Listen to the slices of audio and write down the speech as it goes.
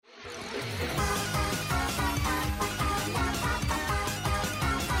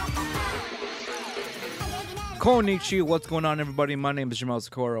Konnichiwa, what's going on, everybody? My name is Jamal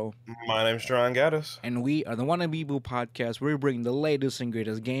Socorro. My name's John Gaddis. And we are the Wannabe podcast, where we bring the latest and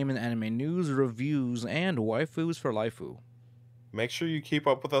greatest game and anime news, reviews, and waifus for lifeu. Make sure you keep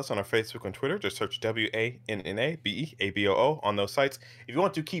up with us on our Facebook and Twitter. Just search WANNABEABOO on those sites. If you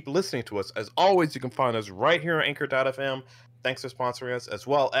want to keep listening to us, as always, you can find us right here on Anchor.fm. Thanks for sponsoring us, as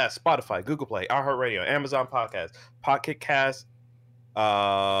well as Spotify, Google Play, iHeartRadio, Amazon Podcast, Pocket Cast,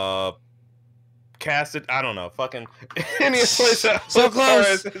 Casted, I don't know, fucking any place so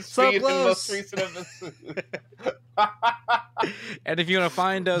close, so close. Most recent episode. And if you want to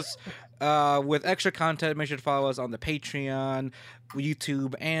find us with extra content, make sure to follow us on the Patreon,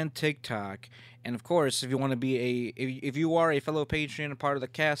 YouTube, and TikTok. And of course, if you want to be if you are a fellow Patreon, a part of the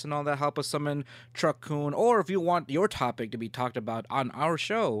cast and all that, help us summon Truck-kun, or if you want your topic to be talked about on our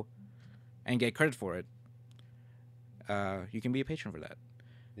show and get credit for it, you can be a patron for that.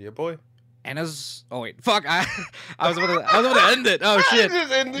 Yeah, boy. And as I was about to end it. Oh shit!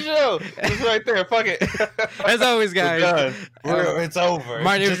 Just end the show. It's right there. Fuck it. As always, guys, it's over.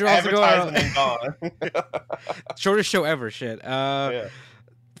 My name is Ross. Gone. Shortest show ever. Shit. Yeah.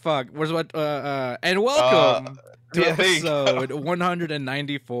 Fuck. Where's what? And welcome to episode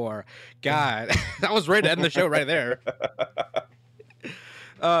 194. God, that was ready to end the show right there.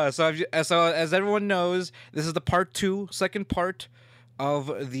 So as everyone knows, this is the second part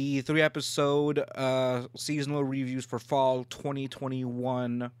of the 3-episode seasonal reviews for fall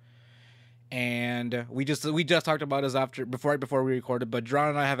 2021, and we just talked about this right before we recorded. But John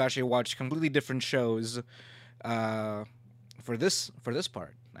and I have actually watched completely different shows for this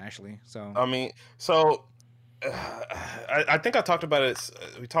part, actually. So I think I talked about it.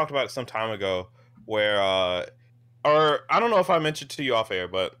 We talked about it some time ago, where or I don't know if I mentioned to you off air,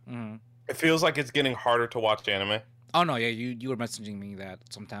 but it feels like it's getting harder to watch anime. Oh no, yeah, you were messaging me that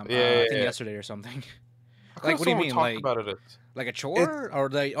sometime. I think yesterday or something. Like, what do you mean? Like a chore, or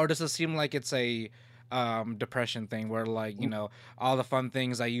does it seem like it's a depression thing where, like, you know, all the fun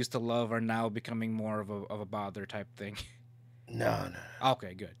things I used to love are now becoming more of a bother type thing? No.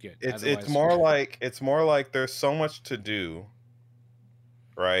 Okay, good. It's more like there's so much to do,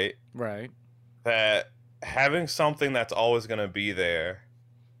 right? Right. That having something that's always gonna be there,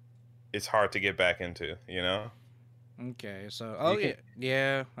 it's hard to get back into, you know. Okay, so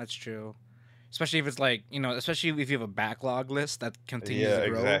yeah, that's true. Especially if it's like, you know, especially if you have a backlog list that continues to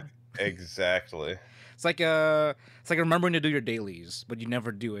grow. Exactly. It's like remembering to do your dailies, but you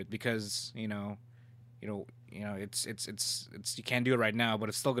never do it because it's you can't do it right now, but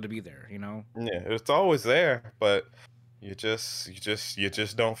it's still gonna be there, you know. Yeah, it's always there, but you just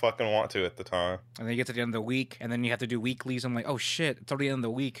don't fucking want to at the time. And then you get to the end of the week, and then you have to do weeklies. I'm like, oh shit, it's already the end of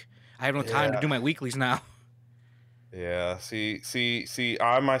the week. I have no time to do my weeklies now. Yeah, see,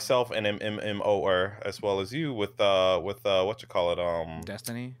 I myself an MMOer as well as you with what you call it,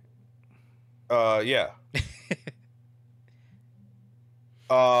 Destiny. Yeah.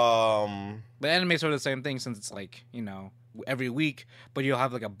 But anime sort of the same thing, since it's like, you know, every week, but you'll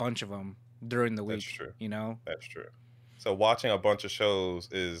have like a bunch of them during the week. That's true. You know. That's true. So watching a bunch of shows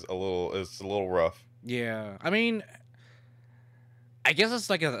is a little rough. Yeah, I mean, I guess it's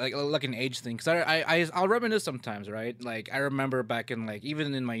like an age thing, because I'll reminisce sometimes, right? Like, I remember back in, like,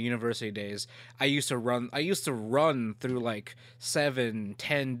 even in my university days, I used to run through like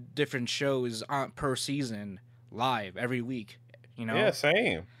 7-10 different shows per season live every week, you know? Yeah,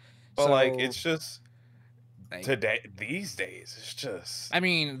 same. But so, like, it's just these days it's just, I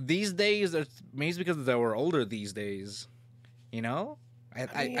mean, these days maybe it's because they were older these days, you know?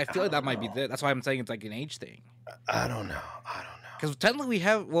 I feel like that might be that's why I'm saying it's like an age thing. I don't know. Because technically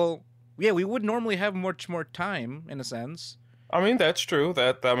we would normally have much more time, in a sense. I mean, that's true.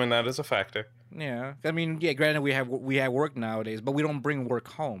 That is a factor. Yeah. I mean, yeah, granted, we have work nowadays, but we don't bring work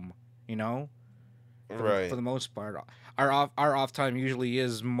home, you know? Right. For the most part. Our off time usually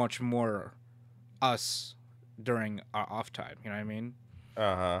is much more us during our off time, you know what I mean?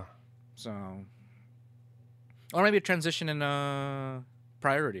 Uh-huh. So, or maybe a transition in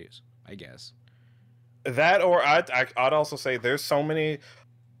priorities, I guess. That, or I'd also say there's so many,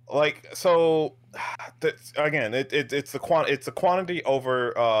 like, so again, it's the quantity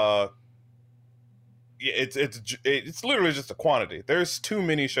over it's literally just a quantity. There's too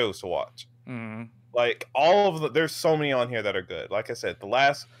many shows to watch. Mm-hmm. Like, there's so many on here that are good. Like I said, the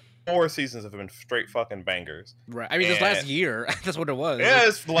last 4 seasons have been straight fucking bangers. Right. I mean, this last year, that's what it was. Yeah,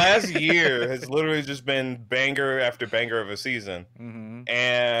 this last year has literally just been banger after banger of a season. Mm-hmm.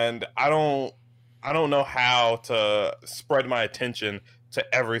 And I don't know how to spread my attention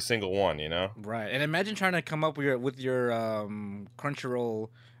to every single one, you know? Right. And imagine trying to come up with your Crunchyroll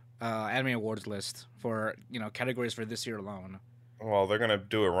anime awards list for categories for this year alone. Well, they're gonna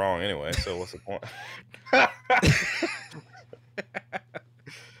do it wrong anyway, so what's the point?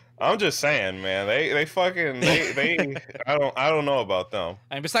 I'm just saying, man. They fucking they I don't know about them.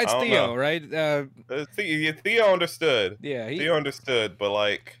 And besides I don't Theo, know. right? Theo understood. Yeah, Theo understood, but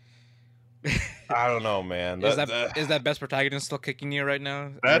like, I don't know, man. is that best protagonist still kicking you right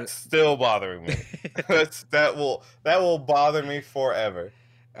now? That's still bothering me. that will bother me forever.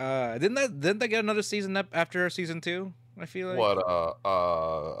 Didn't they get another season up after season 2? I feel like What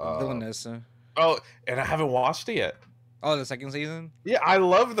Villainous. Oh, and I haven't watched it yet. Oh, the second season? Yeah, I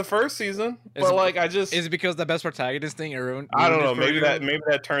love the first season, but like is it because the best protagonist thing ruined? I don't know. Maybe Maybe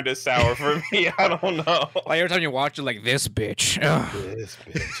that turned it sour for me. I don't know. Like every time you watch it, like this bitch. This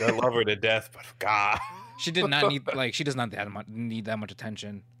bitch. I love her to death, but God, she did not need she does not need that much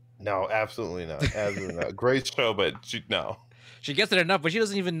attention. No, absolutely not. Absolutely not. Great show, but no. She gets it enough, but she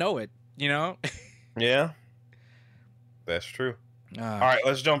doesn't even know it. Yeah, that's true. All right,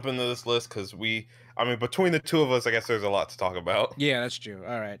 let's jump into this list because between the two of us, I guess there's a lot to talk about. Yeah, that's true.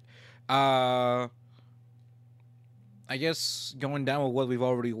 All right. I guess going down with what we've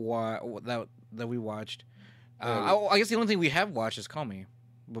already that we watched. I guess the only thing we have watched is Comey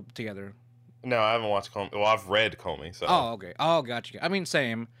together. No, I haven't watched Comey. Well, I've read Comey. So. Oh, okay. Oh, gotcha. I mean,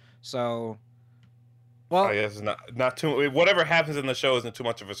 same. So, well, I guess not too. Whatever happens in the show isn't too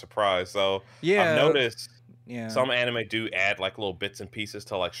much of a surprise. So yeah, I've noticed. Yeah. Some anime do add like little bits and pieces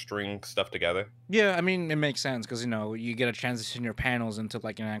to like string stuff together. Yeah, I mean it makes sense because you get to transition your panels into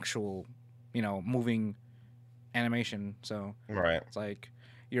like an actual, moving animation. So right, it's like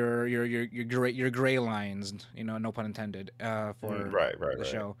your gray lines, no pun intended, for the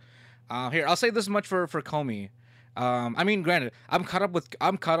show. Here, I'll say this much for Comey. I mean, granted, I'm caught up with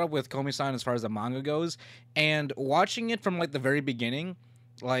Komi-san as far as the manga goes, and watching it from like the very beginning,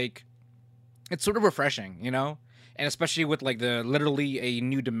 like. It's sort of refreshing, and especially with like literally a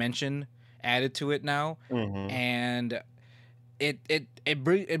new dimension added to it now, and it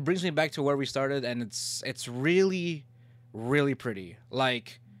brings me back to where we started, and it's really, really pretty.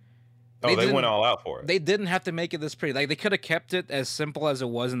 Like, they went all out for it. They didn't have to make it this pretty. Like they could have kept it as simple as it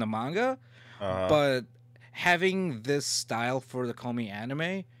was in the manga, but having this style for the Komi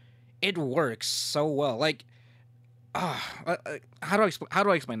anime, it works so well. Like, how do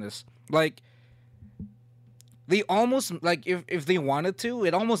I explain this? Like. They almost like if they wanted to,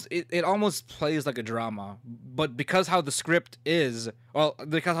 it almost plays like a drama, but because how the script is,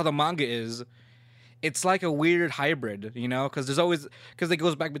 because how the manga is, it's like a weird hybrid, because it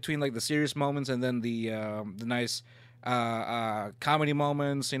goes back between like the serious moments and then the nice comedy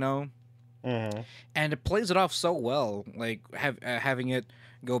moments, and it plays it off so well, like having it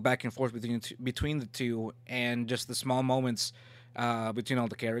go back and forth between the two, and just the small moments between all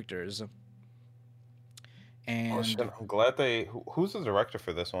the characters. And I'm glad who's the director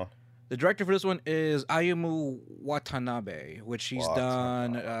for this one? The director for this one is Ayumu Watanabe, which he's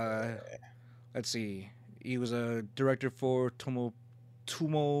done. Let's see, he was a director for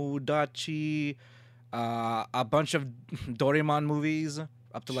Tomodachi, a bunch of Doraemon movies,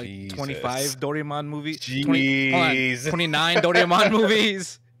 up to like 25 Doraemon movies, 29 Doraemon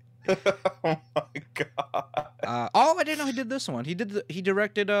movies. Oh my God! I didn't know he did this one. He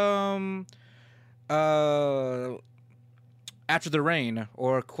directed After the Rain,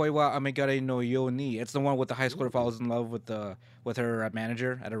 or Koi wa Amegare no Yo ni. It's the one with the high schooler falls in love with her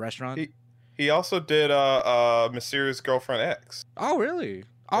manager at a restaurant. He also did Mysterious Girlfriend X. Oh really?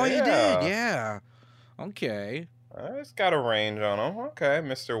 Oh, yeah. He did. Yeah. Okay. It's got a range on him. Okay,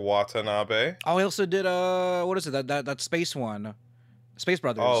 Mr. Watanabe. Oh, he also did what is it? That space one, Space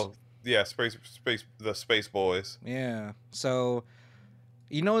Brothers. Oh yeah, the Space Boys. Yeah. So,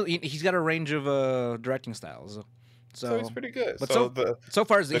 he's got a range of directing styles. So he's pretty good. But so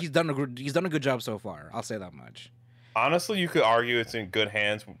far he's done a good job so far. I'll say that much. Honestly, you could argue it's in good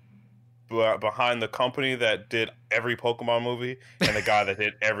hands behind the company that did every Pokemon movie and the guy that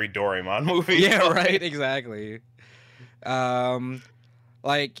did every Doraemon movie. Yeah, right. Exactly. It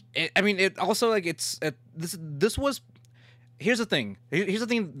also like this was. Here's the thing. Here's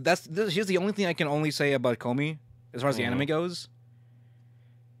the only thing I can only say about Komi as far as the anime goes.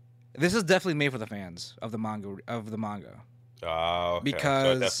 This is definitely made for the fans of the manga. Oh, okay. Because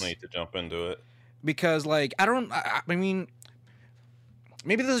so I definitely need to jump into it. Because I mean,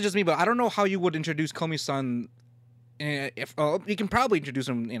 maybe this is just me, but I don't know how you would introduce Komi-san. If you can probably introduce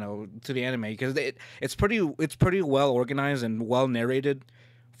him, to the anime because it's pretty well organized and well narrated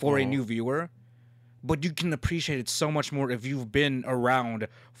for a new viewer. But you can appreciate it so much more if you've been around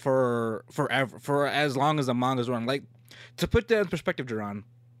for forever, for as long as the manga's run. Like, to put that in perspective, Duran,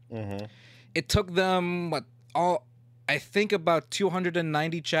 Mm-hmm. It took them I think about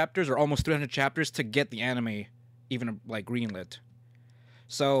 290 chapters or almost 300 chapters to get the anime even like greenlit.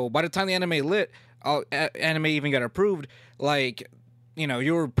 So by the time the anime even got approved, like, you know,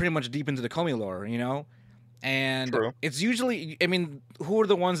 you were pretty much deep into the Komi lore, you know? And True. it's usually, I mean, who are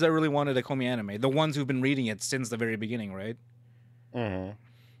the ones that really wanted a Komi anime? The ones who've been reading it since the very beginning, right? Mm-hmm.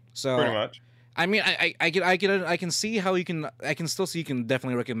 So Pretty much. I mean, I can see how I can still see you can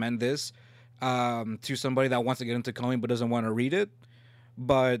definitely recommend this to somebody that wants to get into Komi but doesn't want to read it.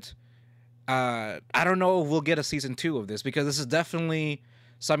 But I don't know if we'll get a season 2 of this, because this is definitely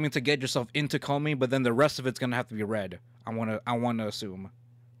something to get yourself into Komi, but then the rest of it's gonna have to be read. I wanna assume.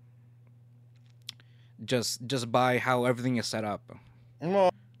 Just by how everything is set up.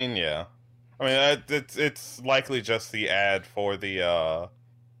 Well, I mean, yeah. I mean, it's likely just the ad for the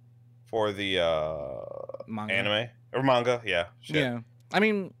Manga. anime or manga. Yeah. Shit. Yeah. I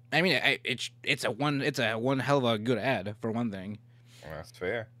mean, it's a one hell of a good ad for one thing. That's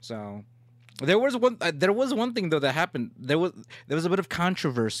fair. So there was one thing though that happened. There was a bit of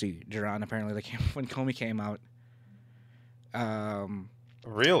controversy, Jiran, apparently, that came when Komi came out.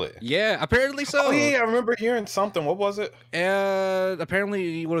 Really? Yeah, apparently so. Oh yeah, I remember hearing something. What was it?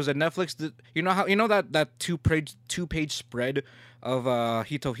 Apparently, what was it? Netflix. You know that two page spread of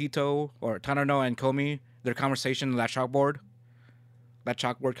Hito or Tanano and Komi, their conversation, that chalkboard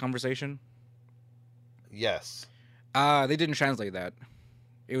conversation. Yes. They didn't translate that.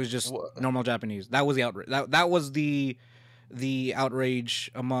 It was just normal Japanese. That was the outrage. That was the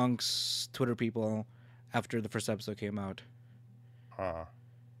outrage amongst Twitter people after the first episode came out. Huh.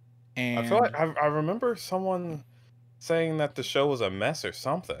 And I feel like I remember someone saying that the show was a mess or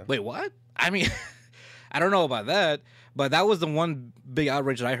something. Wait, what? I mean, I don't know about that, but that was the one big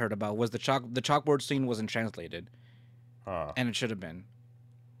outrage that I heard about, was the chalkboard scene wasn't translated. Huh. And it should have been.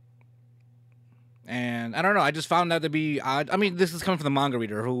 And I don't know, I just found that to be odd. I mean, this is coming from the manga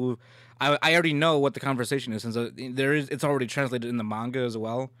reader, who I already know what the conversation is, since it's already translated in the manga as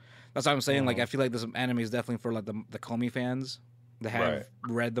well. That's what I'm saying. Like, I feel like this anime is definitely for like the Komi fans that have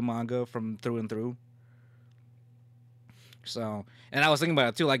read the manga from through and through. So, and I was thinking about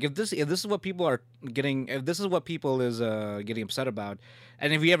it too. Like, if this is what people are getting, if this is what people is getting upset about,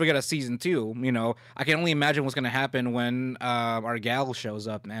 and if we ever get a season 2, you know, I can only imagine what's gonna happen when our gal shows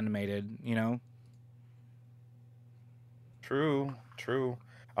up animated. You know. True.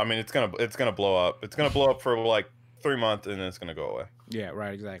 I mean, it's gonna blow up. It's gonna blow up for like 3 months, and then it's gonna go away. Yeah,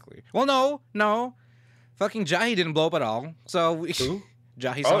 right. Exactly. Well, no. Fucking Jahi didn't blow up at all. So who?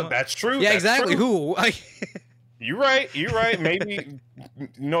 Jahi. Oh, that's true. Yeah, that's exactly. True. Who? You're right. Maybe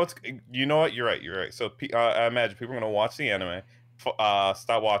you know what? You're right. So I imagine people are gonna watch the anime,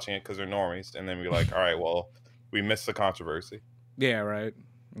 stop watching it because they're normies, and then be like, all right, well, we missed the controversy. Yeah, right.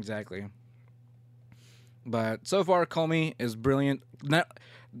 Exactly. But so far, Komi is brilliant.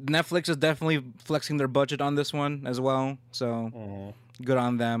 Netflix is definitely flexing their budget on this one as well. So good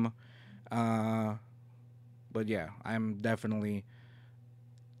on them. But yeah, I'm definitely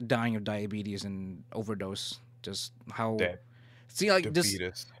dying of diabetes and overdose. Just how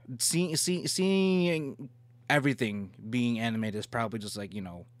seeing everything being animated is probably just like, you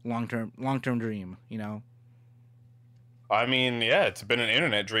know, long term dream, you know. I mean, yeah, it's been an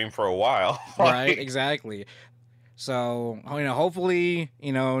internet dream for a while. Right, exactly. So, you know, hopefully,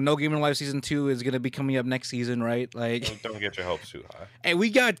 you know, No Game in Life Season 2 is going to be coming up next season, right? Like, don't get your hopes too high. Hey, we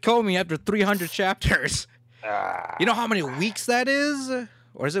got Komi after 300 chapters. You know how many weeks that is?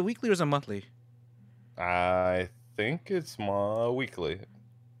 Or is it weekly or is it monthly? I think it's weekly.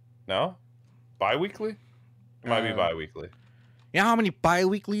 No? Bi-weekly? It might be bi-weekly. You know how many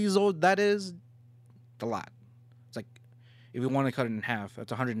bi-weeklies that is? It's a lot. It's like, if we want to cut it in half,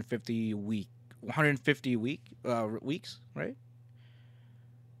 that's 150 weeks, right?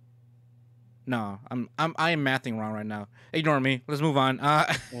 No, I am mathing wrong right now. Ignore me. Let's move on.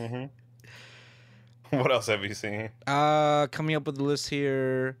 What else have you seen? Coming up with the list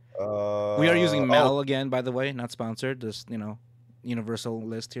here. We are using Mel again, by the way, not sponsored. Just, you know, universal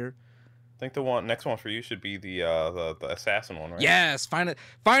list here. I think the next one for you should be the assassin one, right? Yes,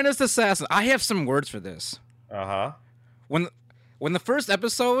 finest assassin. I have some words for this. When the first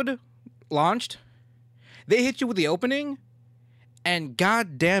episode launched, they hit you with the opening, and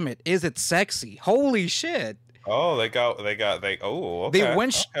god damn it, is it sexy? Holy shit! Oh, okay.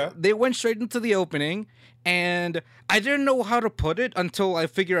 They went straight into the opening, and I didn't know how to put it until I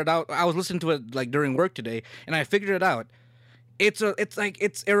figured it out. I was listening to it like during work today, and I figured it out. It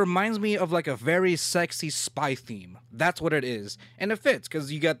reminds me of like a very sexy spy theme. That's what it is, and it fits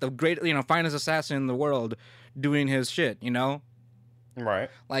because you got the great, you know, finest assassin in the world doing his shit, you know. Right.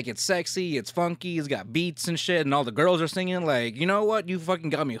 Like, it's sexy, it's funky, it's got beats and shit, and all the girls are singing. Like, you know what? You fucking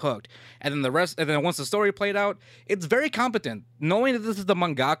got me hooked. And then once the story played out, it's very competent. Knowing that this is the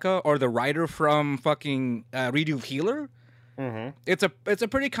mangaka or the writer from fucking Redo of Healer, it's a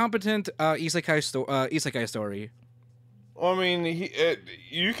pretty competent isekai story. Well, I mean,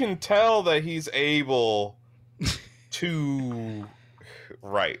 you can tell that he's able to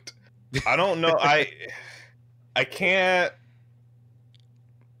write. I don't know. I can't.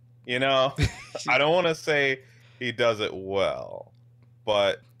 You know, I don't want to say he does it well,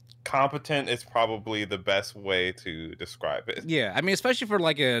 but competent is probably the best way to describe it. Yeah, I mean, especially for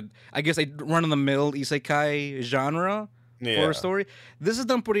like a run of the mill isekai genre for a story, this is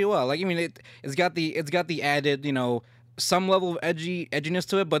done pretty well. Like, I mean, it's got the added, you know, some level of edginess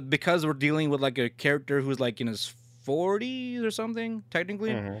to it, but because we're dealing with like a character who's like in his 40s or something,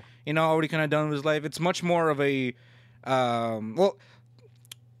 technically, you know, already kind of done with his life, it's much more of a well.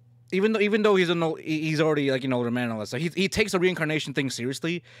 Even though he's already like an older man and all that stuff, he takes the reincarnation thing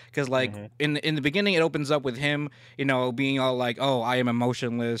seriously, because like in the beginning it opens up with him, you know, being all like, oh, I am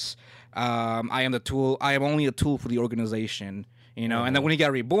emotionless, I am the tool, I am only a tool for the organization, you know. And then when he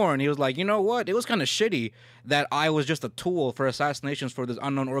got reborn, he was like, you know what, it was kind of shitty that I was just a tool for assassinations for this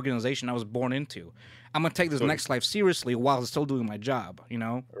unknown organization I was born into. I'm gonna take this next life seriously while still doing my job, you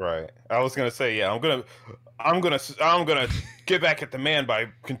know. Right. I was gonna say, yeah, I'm gonna get back at the man by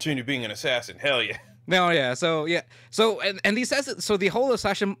continue being an assassin. Hell yeah. No, yeah. So and the assassin. So the whole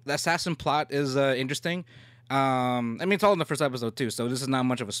assassin plot is interesting. I mean, it's all in the first episode too, so this is not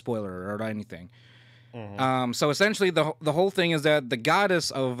much of a spoiler or anything. So essentially, the whole thing is that the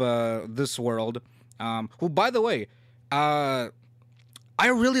goddess of this world, who, by the way, I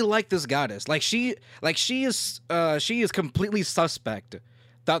really like this goddess. She is completely suspect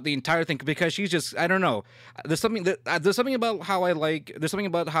throughout the entire thing, because she's just, I don't know. There's something about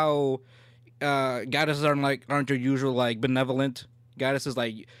how goddesses aren't your usual like benevolent goddesses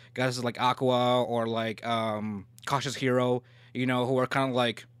like Aqua or like Cautious Hero, you know, who are kind of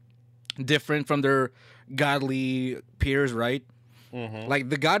like different from their godly peers, right? Like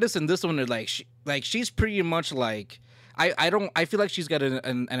the goddess in this one is she's pretty much like, I feel like she's got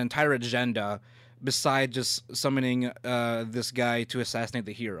an entire agenda besides just summoning this guy to assassinate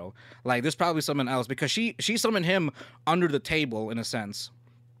the hero. Like, there's probably something else, because she summoned him under the table in a sense.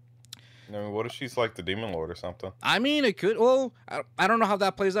 I mean, what if she's like the Demon Lord or something? I mean, it could. Well, I don't know how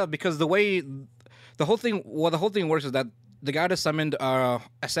that plays out, because the way the whole thing works is that the goddess summoned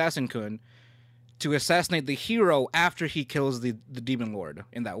Assassin-kun to assassinate the hero after he kills the Demon Lord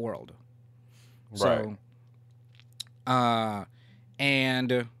in that world. Right. So,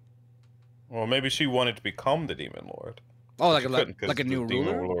 and well, maybe she wanted to become the Demon Lord. Oh, like a new ruler?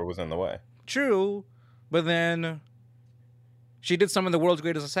 The Demon Lord was in the way. True, but then she did summon the world's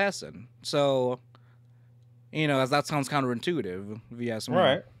greatest assassin. So, you know, that sounds counterintuitive, if you ask me.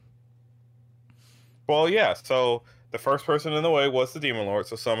 Right. Well, yeah, so the first person in the way was the Demon Lord,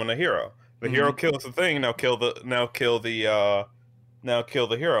 so summon a hero. The hero kills the thing, now kill the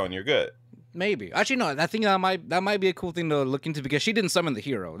hero and you're good. Maybe. Actually, no. I think that might be a cool thing to look into, because she didn't summon the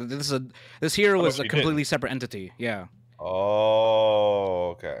hero. This hero is a completely separate entity. Yeah. Oh,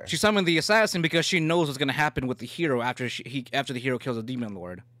 okay. She summoned the assassin because she knows what's gonna happen with the hero after the hero kills the Demon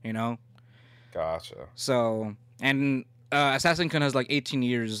Lord. You know. Gotcha. So, and Assassin-kun has like 18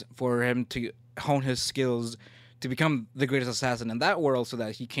 years for him to hone his skills to become the greatest assassin in that world, so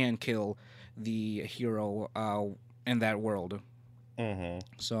that he can kill the hero in that world.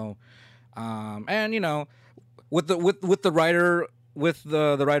 So. And you know, with the writer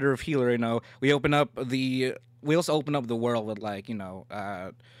of Healer, you know, we also open up the world with, like, you know,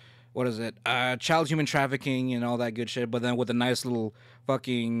 what is it, child human trafficking and all that good shit, but then with a nice little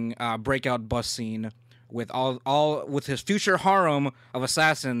fucking breakout bus scene with all with his future harem of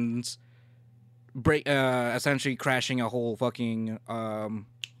assassins essentially crashing a whole fucking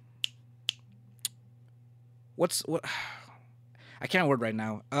what I can't word right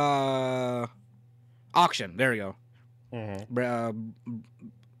now. Auction. There we go.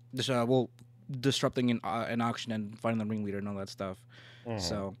 Disrupting an auction and finding the ringleader and all that stuff.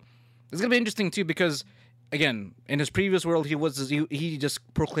 So it's gonna be interesting too, because again, in his previous world, he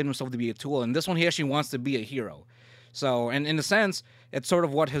just proclaimed himself to be a tool, and this one he actually wants to be a hero. So, and in a sense, it's sort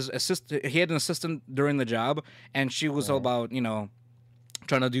of what he had an assistant during the job, and she was all about, you know,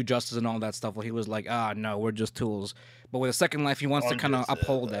 trying to do justice and all that stuff. Well, he was like, no, we're just tools. But with a second life, he wants to kind of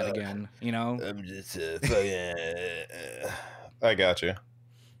uphold that again, you know? I'm just I got you.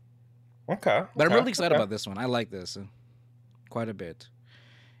 Okay. But I'm really excited about this one. I like this quite a bit.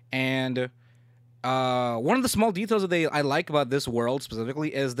 And One of the small details that I like about this world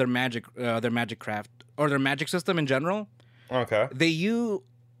specifically is their magic craft or their magic system in general. Okay. They use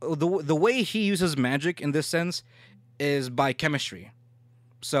the way he uses magic in this sense is by chemistry.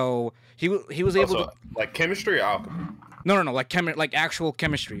 So he was able to like chemistry or alchemy. no like like actual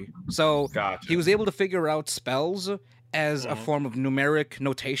chemistry. So Gotcha. he was able to figure out spells as a Mhm. form of numeric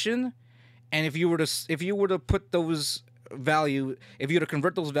notation, and if you were to put those if you were to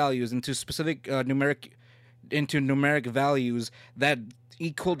convert those values into specific numeric values that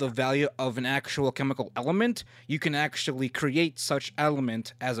equal the value of an actual chemical element, you can actually create such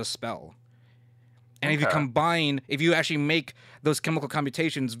element as a spell. And if you actually make those chemical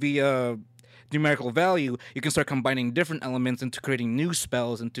computations via numerical value, you can start combining different elements into creating new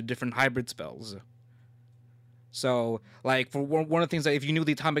spells, into different hybrid spells. So, like, for one of the things that if you knew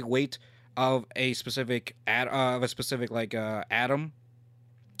the atomic weight of a specific atom,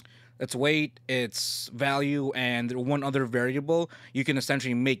 its weight, its value, and one other variable, you can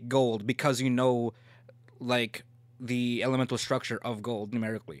essentially make gold because you know, like, the elemental structure of gold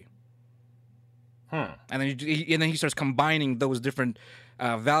numerically. And then he starts combining those different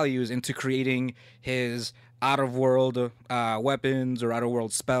values into creating his out-of-world weapons or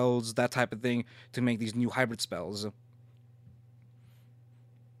out-of-world spells, that type of thing, to make these new hybrid spells.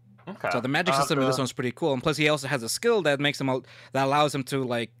 Okay. So the magic system in this one's pretty cool, and plus he also has a skill that that allows him to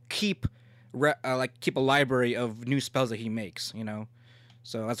like keep a library of new spells that he makes. You know,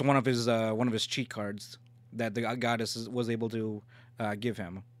 so that's one of his cheat cards that the goddess was able to give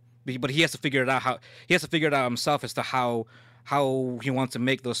him. But he has to figure it out himself as to how he wants to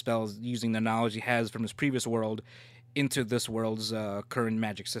make those spells using the knowledge he has from his previous world into this world's current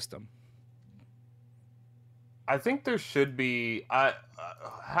magic system. I think there should be. How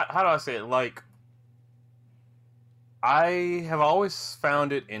do I say it? Like, I have always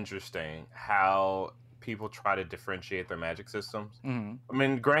found it interesting how people try to differentiate their magic systems. Mm-hmm. I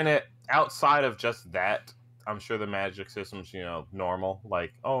mean, granted, outside of just that, I'm sure the magic system's, normal.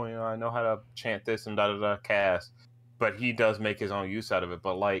 Like, oh, I know how to chant this and da-da-da cast. But he does make his own use out of it.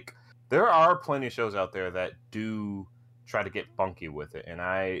 But, like, there are plenty of shows out there that do try to get funky with it. And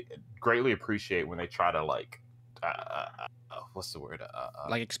I greatly appreciate when they try to, like, what's the word?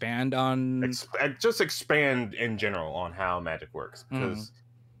 Like expand on... just expand in general on how magic works. Because,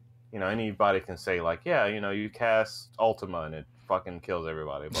 anybody can say, like, yeah, you cast Ultima and it fucking kills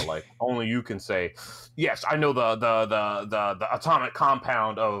everybody, but like only you can say, yes, I know the atomic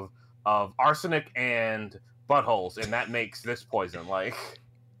compound of arsenic and buttholes, and that makes this poison. Like,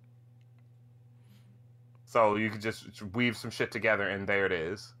 so you could just weave some shit together, and there it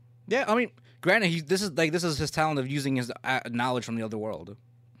is. Yeah, I mean, granted, this is his talent of using his knowledge from the other world.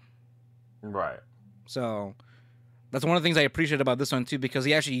 Right. So that's one of the things I appreciate about this one too, because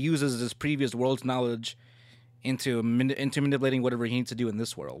he actually uses his previous world's knowledge into manipulating whatever he needs to do in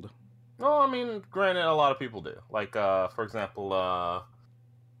this world. Well, I mean, granted, a lot of people do. Like, for example,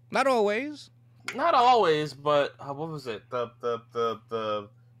 not always. Not always, but what was it? The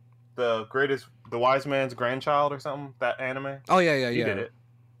wise man's grandchild or something? That anime? Oh yeah. He did it.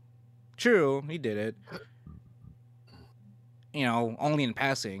 True, he did it. Only in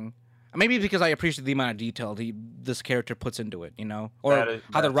passing. Maybe because I appreciate the amount of detail this character puts into it, or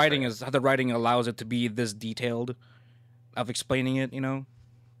how the writing allows it to be this detailed of explaining it, because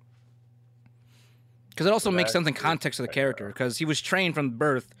it also makes sense in context of the character, because he was trained from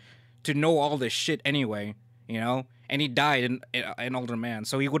birth to know all this shit anyway, and he died an older man,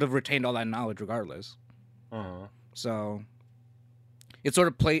 so he would have retained all that knowledge regardless. So it sort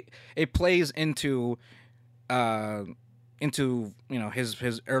of plays into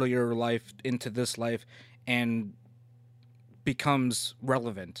his earlier life into this life, and becomes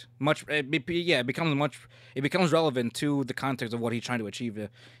relevant. It becomes relevant to the context of what he's trying to achieve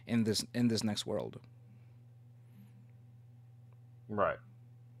in this next world. Right.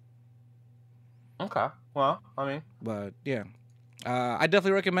 Okay. Well, I mean, but yeah, I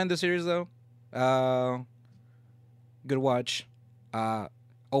definitely recommend the series though. Good watch.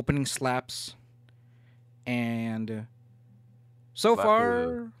 Opening slaps, and so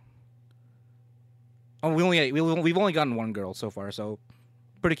far, we've only gotten one girl so far, so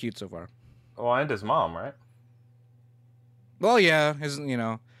pretty cute so far. Well, and his mom, right? Well, yeah,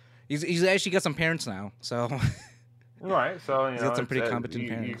 he's actually got some parents now, so right. So he's got some pretty competent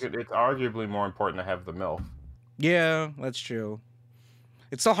parents. It's arguably more important to have the MILF. Yeah, that's true.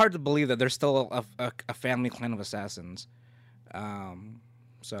 It's so hard to believe that there's still a family clan of assassins.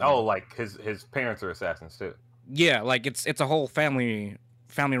 So like his parents are assassins too. Yeah, like it's a whole family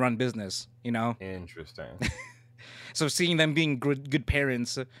run business, Interesting. So seeing them being good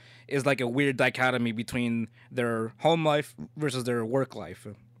parents is like a weird dichotomy between their home life versus their work life.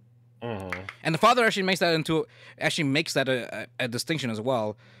 Mm-hmm. And the father actually makes that a distinction as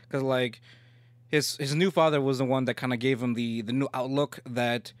well, because like his new father was the one that kind of gave him the new outlook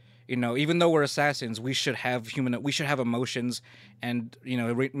that, you know, even though we're assassins, we should have emotions, and, you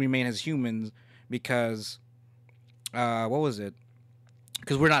know, remain as humans, because what was it?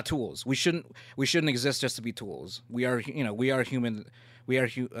 Because we're not tools. We shouldn't exist just to be tools. We are, you know, we are human. We are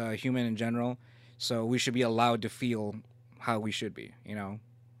human in general. So we should be allowed to feel how we should be. You know.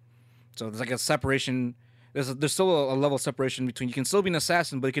 So there's like a separation. There's still a level of separation between, you can still be an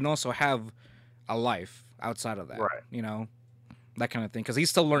assassin, but you can also have a life outside of that. Right. You know, that kind of thing. Because he's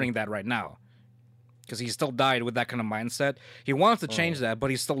still learning that right now. Because he still died with that kind of mindset. He wants to change that,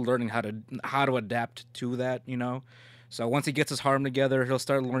 but he's still learning how to adapt to that. You know. So once he gets his harm together, he'll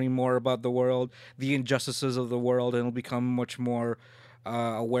start learning more about the world, the injustices of the world, and he'll become much more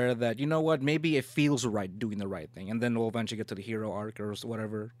aware that, you know what, maybe it feels right doing the right thing, and then we'll eventually get to the hero arc or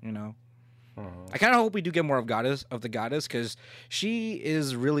whatever, you know. I kind of hope we do get more of the goddess, because she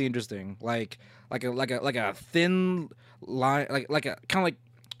is really interesting, like a thin line, like a kind of like,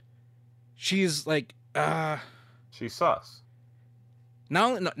 she's like she's sus.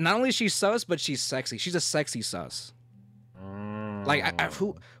 Not only she's sus, but she's sexy. She's a sexy sus. Like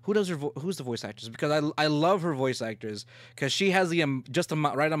who does who's the voice actress? Because I love her voice actors, because she has the just the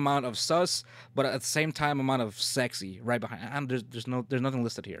right amount of sus, but at the same time amount of sexy right behind. There's nothing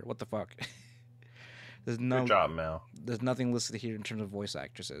listed here. What the fuck? There's no Good job, Mel. There's nothing listed here in terms of voice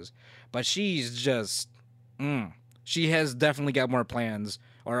actresses, but she's just she has definitely got more plans,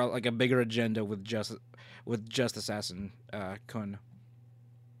 or like a bigger agenda with just Assassin Kun.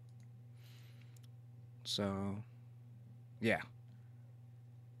 So yeah.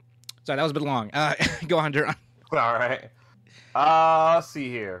 Sorry, that was a bit long. Go on, Duran. All right. Let's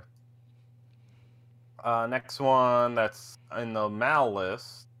see here. Next one that's in the Mal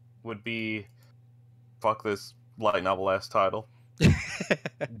list would be, fuck this light novel ass title.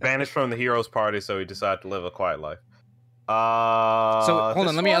 Banished from the hero's party, so he decided to live a quiet life. So hold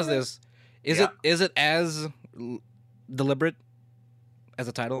on, let me ask this: is it as deliberate as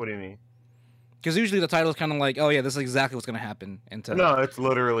a title? What do you mean? Because usually the title is kind of like, oh yeah, this is exactly what's gonna happen. No, it's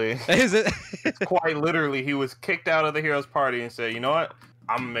literally. Is it? It's quite literally. He was kicked out of the hero's party and said, "You know what?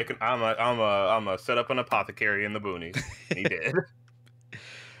 I'm a set up an apothecary in the boonies." And he did.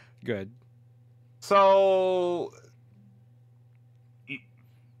 Good. So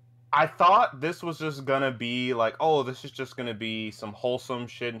I thought this was just gonna be like, oh, this is just gonna be some wholesome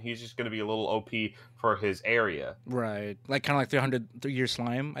shit, and he's just gonna be a little OP for his area. Right. Like kind of like 300-year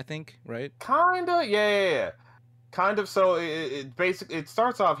slime, I think. Right. Kinda, yeah. Kind of. So it basically, it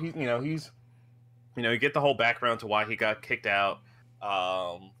starts off. You get the whole background to why he got kicked out,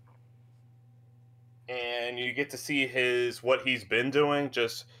 and you get to see what he's been doing,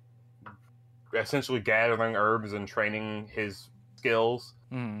 just essentially gathering herbs and training his skills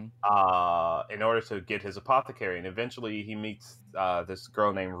in order to get his apothecary. And eventually he meets this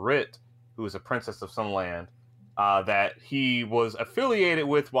girl named Rit, who is a princess of some land that he was affiliated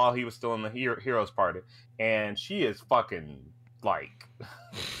with while he was still in the heroes party. And she is fucking like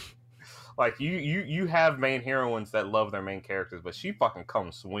like you have main heroines that love their main characters, but she fucking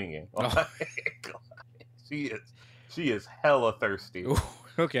comes swinging. Oh. She is hella thirsty. Ooh,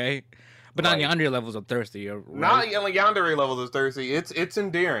 okay. But not yandere levels of thirsty. Right? Not yandere levels of thirsty. It's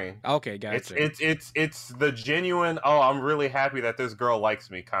endearing. Okay, gotcha. It's the genuine. Oh, I'm really happy that this girl likes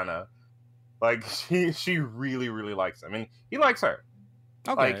me. Kind of like she really likes him, and he likes her.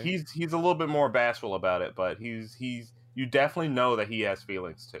 Okay. Like he's a little bit more bashful about it, but he's you definitely know that he has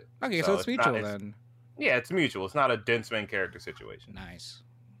feelings too. Okay, so it's mutual then. Yeah, it's mutual. It's not a dense main character situation. Nice.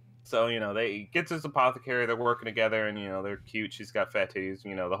 So he gets his apothecary. They're working together, and they're cute. She's got fat titties.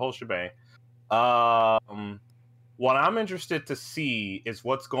 The whole shebang. What I'm interested to see is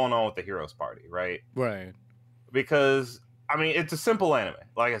what's going on with the heroes party, right? Right. Because I mean, it's a simple anime.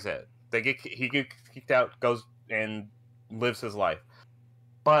 Like I said, he gets kicked out, goes and lives his life,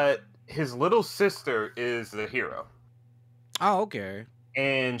 but his little sister is the hero. Oh, okay.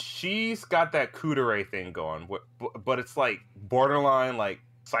 And she's got that kudere thing going, but it's like borderline like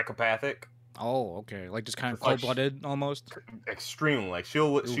psychopathic. Oh, okay. Like just kind of cold-blooded almost. Extremely. Like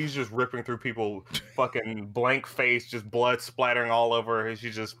she's just ripping through people, fucking blank face, just blood splattering all over her.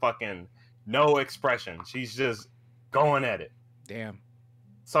 She's just fucking no expression. She's just going at it. Damn.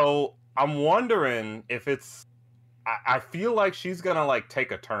 So I'm wondering if it's. I feel like she's gonna like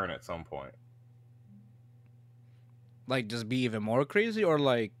take a turn at some point. Like just be even more crazy, or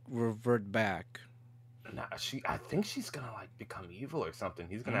like revert back. I think she's gonna like become evil or something.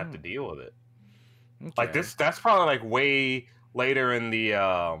 He's gonna have to deal with it. Okay. Like that's probably like way later in the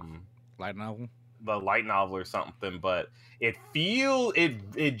light novel. The light novel or something, but it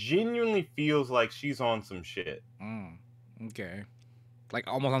genuinely feels like she's on some shit. Okay. Like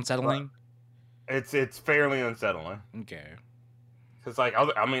almost unsettling. But it's fairly unsettling. Okay. Because like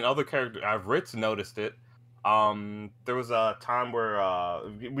other characters, Ritz noticed it. There was a time where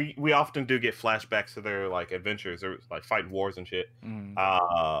we often do get flashbacks to their like adventures or like fighting wars and shit.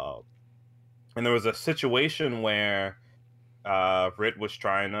 And there was a situation where Rit was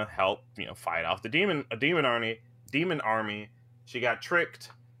trying to help fight off the demon army. She got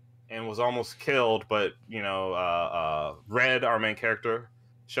tricked and was almost killed, but Red, our main character,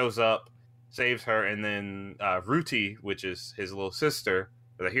 shows up, saves her, and then Ruti, which is his little sister,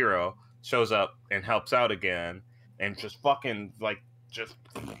 the hero, shows up and helps out again, and just fucking just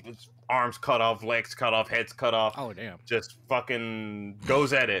arms cut off, legs cut off, heads cut off. Oh damn! Just fucking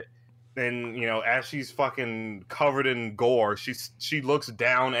goes at it. And as she's fucking covered in gore, she looks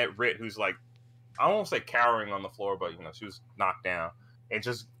down at Rit, who's like, I won't say cowering on the floor, but she was knocked down, and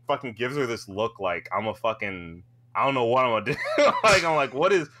just fucking gives her this look like I don't know what I'm gonna do. Like I'm like,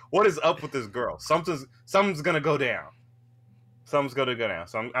 what is up with this girl? Something's gonna go down. Something's gonna go down.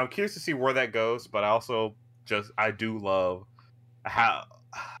 So I'm curious to see where that goes, but I do love how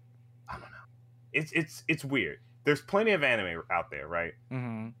I don't know. It's weird. There's plenty of anime out there, right?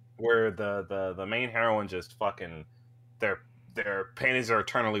 Mm-hmm. Where the main heroine just fucking their panties are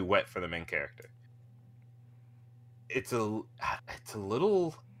eternally wet for the main character. It's a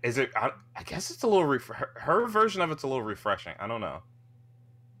little. Is it? I guess it's a little. Her version of it's a little refreshing. I don't know.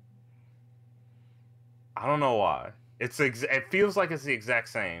 I don't know why. It feels like it's the exact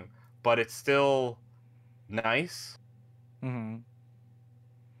same, but it's still nice. Mm-hmm.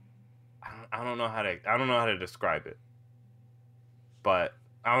 I don't know how to describe it, but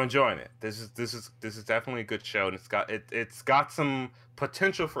I'm enjoying it. This is definitely a good show, and it's got some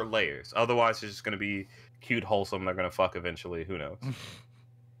potential for layers. Otherwise, it's just gonna be cute, wholesome. They're gonna fuck eventually. Who knows?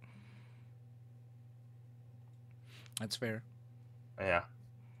 That's fair. Yeah,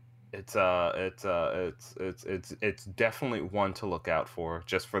 it's definitely one to look out for,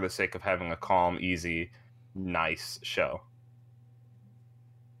 just for the sake of having a calm, easy, nice show.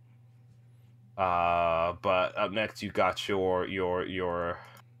 But up next, you got your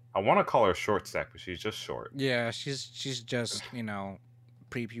I want to call her short stack, but she's just short. Yeah, she's just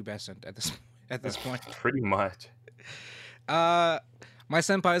prepubescent at this point. Pretty much. My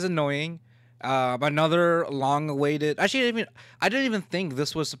senpai is annoying. Another long-awaited. Actually, I didn't even think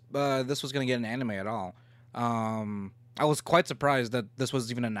this was gonna get an anime at all. I was quite surprised that this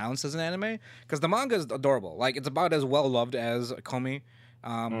was even announced as an anime, because the manga is adorable. Like, it's about as well loved as Komi,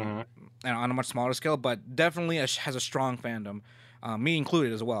 and on a much smaller scale, but definitely has a strong fandom, me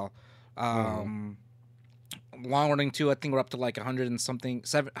included as well. Long running too. I think we're up to like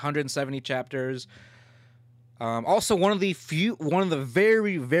 170 chapters. Also, one of the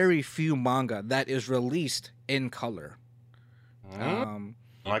very, very few manga that is released in color.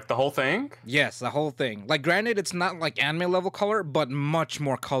 Like the whole thing? Yes, the whole thing. Like, granted, it's not like anime level color, but much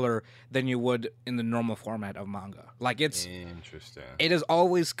more color than you would in the normal format of manga. Like, it's interesting. It is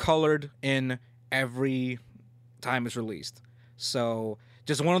always colored in every time it's released. So,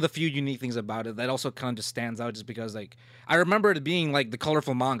 just one of the few unique things about it that also kind of just stands out, just because, like, I remember it being like the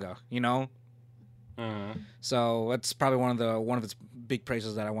colorful manga, So that's probably one of its big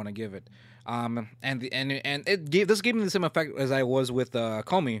praises that I want to give it. This gave me the same effect as I was with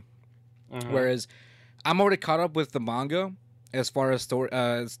Komi, whereas I'm already caught up with the manga as far as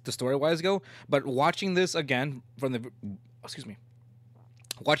the story wise go. But watching this again from the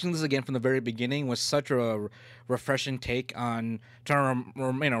very beginning was such a refreshing take on trying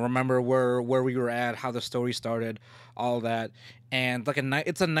to remember where we were at, how the story started, all that, and like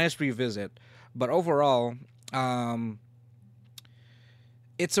it's a nice revisit. But overall,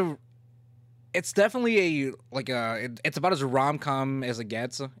 it's definitely it's about as rom-com as it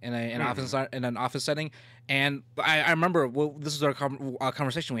gets in an office setting. And I remember, this is our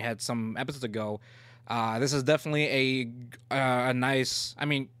conversation we had some episodes ago. This is definitely a nice. I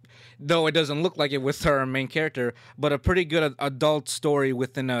mean, though it doesn't look like it with our main character, but a pretty good adult story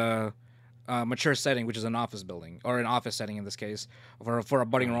within a mature setting, which is an office building, or an office setting in this case, for a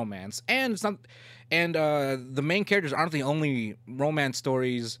budding romance. And it's not, and the main characters aren't the only romance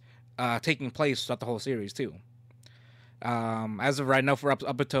stories taking place throughout the whole series too. As of right now, for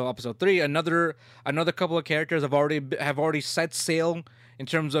up until episode 3, another couple of characters have already set sail in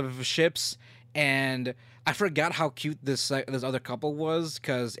terms of ships, and I forgot how cute this other couple was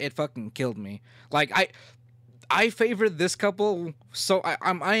because it fucking killed me. Like I favored this couple, so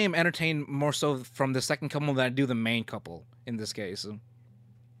I am entertained more so from the second couple than I do the main couple in this case.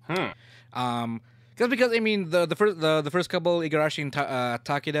 Because I mean the first couple, Igarashi and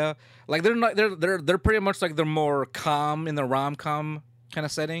Takeda, like they're not they're pretty much like they're more calm in the rom-com kind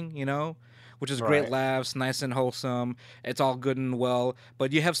of setting, you know, which is great laughs, nice and wholesome. It's all good and well,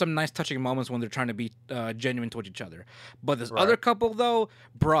 but you have some nice touching moments when they're trying to be genuine towards each other. But this other couple though,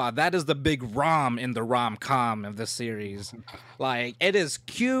 bruh, that is the big rom in the rom-com of this series. Like it is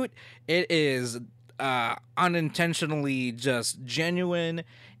cute, it is unintentionally just genuine.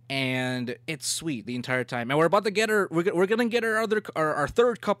 And it's sweet the entire time. And we're about to get her. We're gonna get our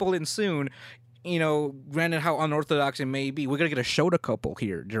third couple in soon. You know, granted how unorthodox it may be, we're gonna get a Shota couple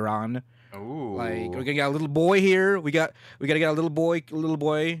here, Duran. Ooh. Like we're gonna get a little boy here. We gotta get a little boy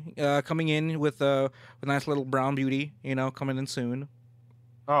coming in with a nice little brown beauty. You know, coming in soon.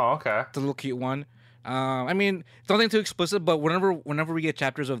 Oh, okay. It's a little cute one. I mean, it's nothing too explicit, but whenever we get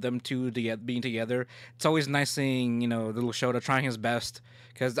chapters of them two being together, it's always nice seeing, you know, little Shota trying his best,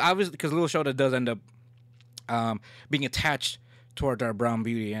 because little Shota does end up being attached toward our brown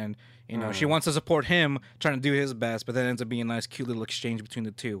beauty, and you know she wants to support him trying to do his best, but then ends up being a nice, cute little exchange between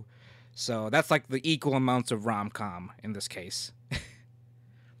the two. So that's like the equal amounts of rom-com in this case.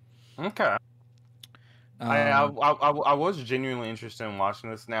 Okay. I was genuinely interested in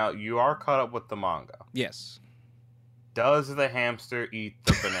watching this. Now, you are caught up with the manga. Yes. Does the hamster eat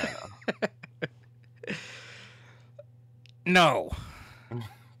the banana? No.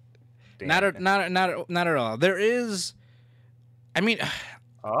 Not at all. There is, I mean,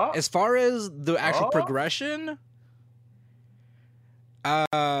 as far as the actual progression,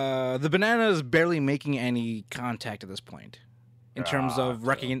 the banana is barely making any contact at this point. In terms of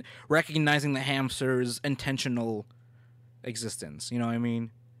recognizing the hamster's intentional existence, you know what I mean?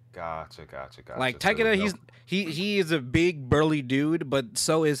 Gotcha. Like Takeda, he is a big burly dude, but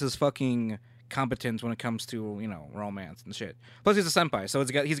so is his fucking competence when it comes to, you know, romance and shit. Plus he's a senpai, so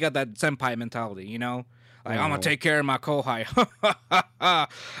he's got that senpai mentality, you know? Like I'm gonna take care of my kohai.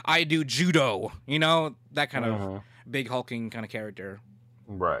 I do judo, you know, that kind of big hulking kind of character.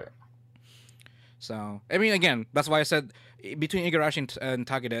 Right. So, I mean, again, that's why I said between Igarashi and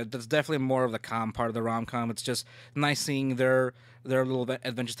Takeda, that's definitely more of the calm part of the rom-com. It's just nice seeing their little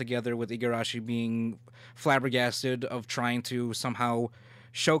adventures together, with Igarashi being flabbergasted of trying to somehow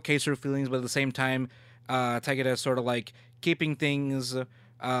showcase her feelings, but at the same time, Takeda is sort of like keeping things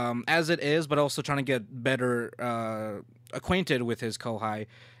as it is, but also trying to get better acquainted with his kohai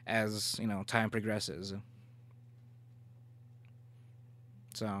as, you know, time progresses.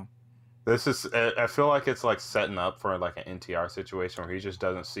 So... This is, I feel like it's like setting up for like an NTR situation where he just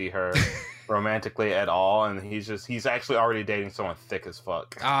doesn't see her romantically at all, and he's actually already dating someone thick as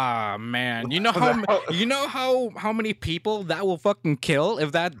fuck. Ah, man, you know how many people that will fucking kill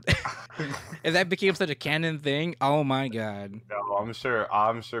if that became such a canon thing. Oh my god. No,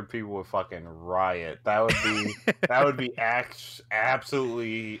 I'm sure people would fucking riot. That would be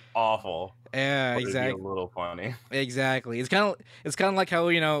absolutely awful. Yeah, exactly. It'd be a little funny. Exactly. It's kind of like how,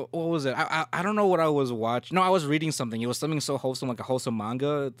 you know, what was it? I don't know what I was watching. No, I was reading something. It was something so wholesome, like a wholesome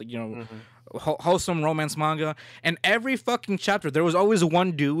manga, you know, wholesome romance manga. And every fucking chapter, there was always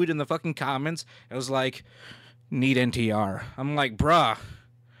one dude in the fucking comments. It was like, need NTR. I'm like, bruh,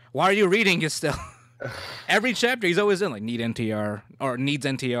 why are you reading it still? Every chapter, he's always in like, need NTR or needs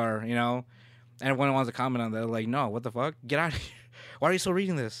NTR, you know. And everyone wants to comment on that. Like, no, what the fuck? Get out of here. Why are you still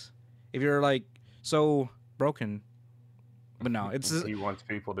reading this? If you're like so broken, but no, it's he wants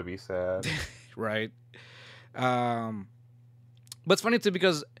people to be sad, right? But it's funny too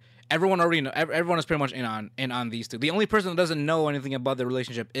because everyone already know. Everyone is pretty much in on these two. The only person that doesn't know anything about the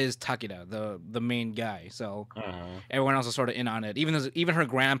relationship is Takeda, the main guy. So everyone else is sort of in on it. Even her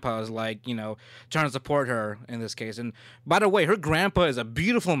grandpa is like, you know, trying to support her in this case. And by the way, her grandpa is a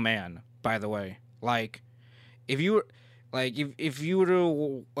beautiful man. By the way, like if you were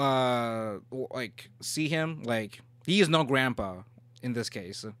to like see him, like he is no grandpa in this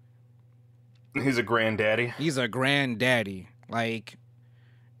case. He's a granddaddy. He's a granddaddy, like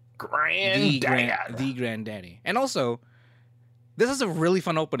the granddaddy. And also, this is a really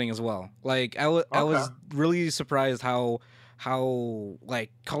fun opening as well. Like I was really surprised how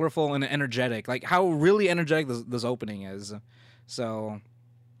like colorful and energetic, like how really energetic this opening is. So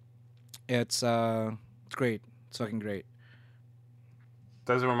it's great. It's fucking great.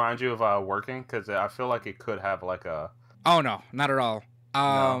 Does it remind you of Working? Because I feel like it could have like a... Oh, no. Not at all.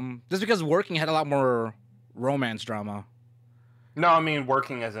 Just because Working had a lot more romance drama. No, I mean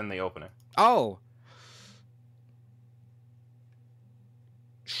Working as in the opening. Oh.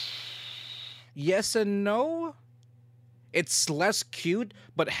 Yes and no. It's less cute,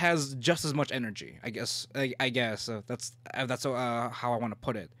 but has just as much energy. I guess. I guess that's how I want to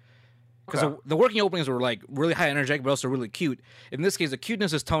put it. Because Okay. the working openings were like really high energetic, but also really cute. In this case, the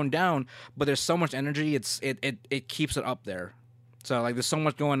cuteness is toned down, but there's so much energy. It keeps it up there. So like there's so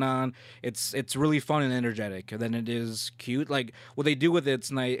much going on. It's really fun and energetic. And then it is cute. Like what they do with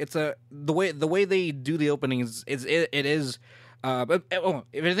it's nice. It's the way they do the openings. It is. But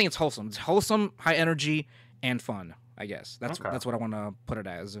if anything, it's wholesome. It's wholesome, high energy, and fun. I guess that's Okay. what I want to put it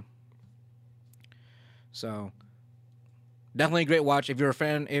as. So definitely a great watch if you're a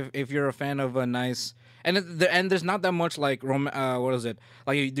fan. If you're a fan of a nice and there's not that much like what is it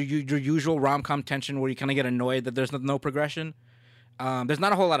like your usual rom-com tension where you kind of get annoyed that there's no progression. There's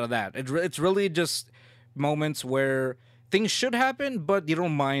not a whole lot of that. It's really just moments where things should happen, but you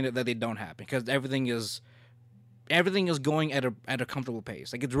don't mind that they don't happen because everything is going at a comfortable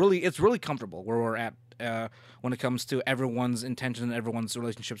pace. Like it's really comfortable where we're at when it comes to everyone's intention and everyone's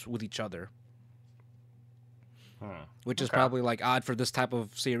relationships with each other. Which is probably like odd for this type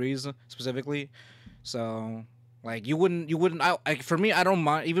of series specifically. So like you wouldn't for me, I don't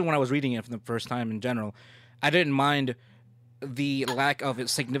mind. Even when I was reading it for the first time in general, I didn't mind the lack of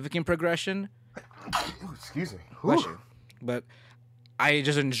its significant progression. Ooh, excuse me. Bless you. But I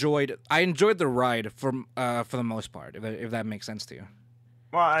just enjoyed the ride for the most part, if that makes sense to you.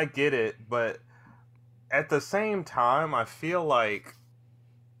 Well, I get it, but at the same time, I feel like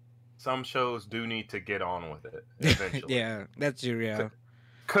some shows do need to get on with it eventually. Yeah, that's your yeah.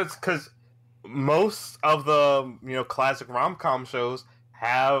 Because most of the classic rom-com shows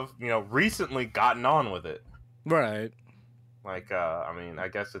have recently gotten on with it. Right. Like I mean, I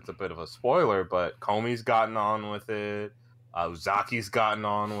guess it's a bit of a spoiler, but Comey's gotten on with it. Uzaki's gotten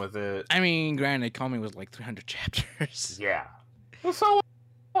on with it. I mean, granted, Comey was like 300 chapters. Yeah. Well, so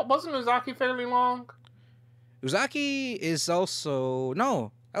wasn't Uzaki fairly long? Uzaki is also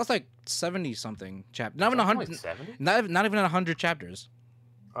no. That was like 70 something chapters. Not even 100. 70? Not even 100 chapters.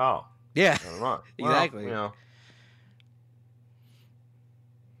 Oh. Yeah. Never mind. Exactly. Well,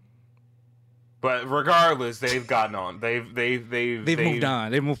 But regardless, they've gotten on. They've moved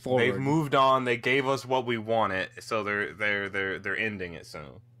on. They've moved forward. They've moved on. They gave us what we wanted, so they're ending it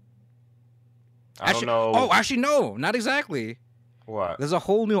soon. I don't know. Oh, actually, no, not exactly. What? There's a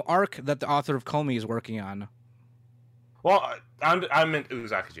whole new arc that the author of Comey is working on. Well, I meant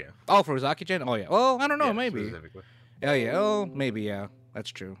Uzaki-chan. Oh, for Uzaki-chan? Oh, yeah. Well, I don't know. Yeah, maybe. specifically. Oh, yeah. Oh, maybe, yeah.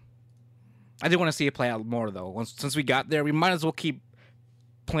 That's true. I did want to see it play out more, though. Since we got there, we might as well keep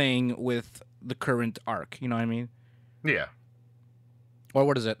playing with the current arc. You know what I mean? Yeah. Or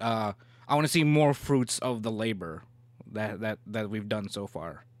what is it? I want to see more fruits of the labor that we've done so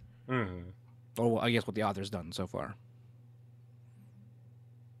far. Mm-hmm. Or I guess what the author's done so far.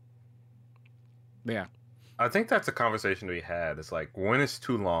 But yeah. I think that's a conversation we had. It's like, when is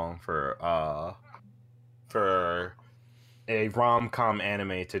too long for a rom-com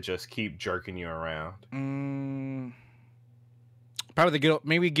anime to just keep jerking you around? Probably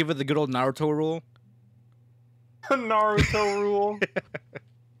maybe give it the good old Naruto rule. Naruto rule.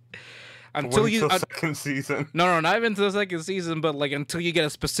 Until you second season. No, not even to the second season, but like until you get a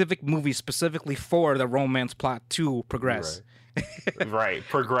specific movie specifically for the romance plot to progress. Right,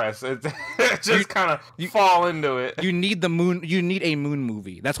 progress. It just kind of fall into it. You need the moon. You need a moon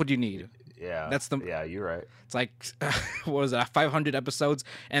movie. That's what you need. Yeah, yeah. You're right. It's like what was it? 500 episodes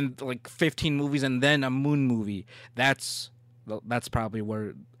and like 15 movies, and then a moon movie. That's probably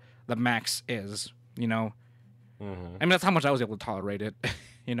where the max is. You know. Mm-hmm. I mean, that's how much I was able to tolerate it.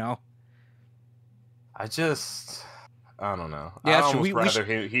 You know. I don't know. Yeah, I'd almost rather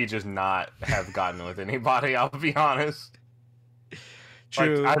he just not have gotten with anybody. I'll be honest.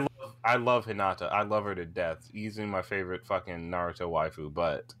 True. Like, I love Hinata. I love her to death. Easily my favorite fucking Naruto waifu,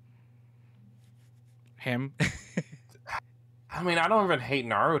 but him. I mean, I don't even hate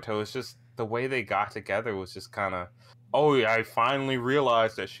Naruto. It's just the way they got together was just kind of. Oh, yeah, I finally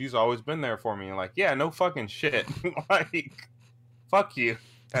realized that she's always been there for me. And like, yeah, no fucking shit. Like, fuck you.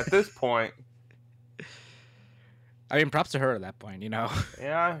 At this point. I mean, props to her at that point, you know?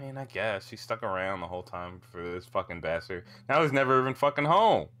 Yeah, I mean, I guess. She stuck around the whole time for this fucking bastard. Now he's never even fucking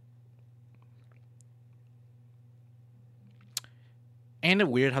home. Ain't it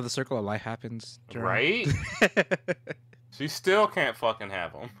weird how the circle of life happens? Right? She still can't fucking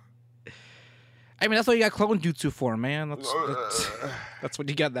have him. I mean, that's what you got clone jutsu for, man. That's what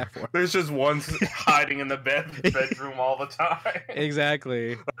you got that for. There's just one hiding in the bedroom all the time.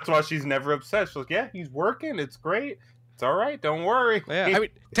 Exactly. That's why she's never upset. She's like, yeah, he's working. It's great. It's all right. Don't worry. Yeah, I mean,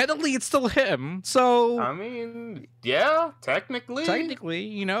 technically, it's still him. So I mean, yeah, technically,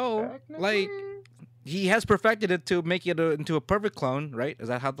 technically, like he has perfected it to make it into a perfect clone, right? Is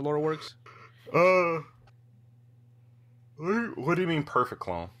that how the lore works? What do you mean perfect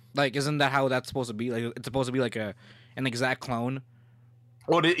clone? Like, isn't that how that's supposed to be? Like, it's supposed to be like an exact clone.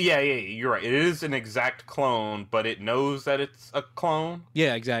 Well, yeah, you're right. It is an exact clone, but it knows that it's a clone.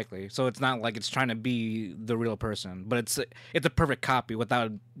 Yeah, exactly. So it's not like it's trying to be the real person, but it's a perfect copy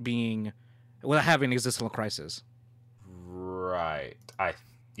without having existential crisis. Right.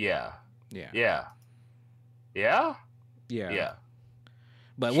 Yeah. Yeah.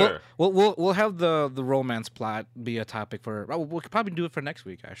 But sure. we'll have the romance plot be a topic for. We'll probably do it for next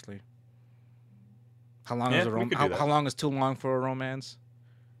week. Actually, how long is how long is too long for a romance?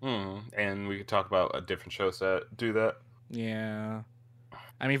 And we could talk about a different shows that do that. Yeah,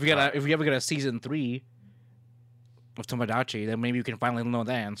 I mean, if we ever get a season 3 of Tomodachi, then maybe we can finally know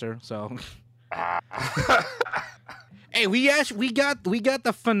the answer. So, hey, we got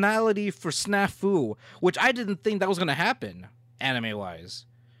the finality for Snafu, which I didn't think that was gonna happen anime wise.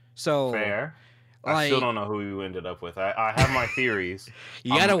 So fair. I still don't know who you ended up with. I have my theories.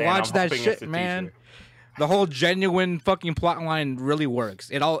 You gotta watch that shit, man. Teacher. The whole genuine fucking plot line really works.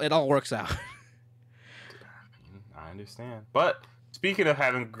 It all works out. I understand. But speaking of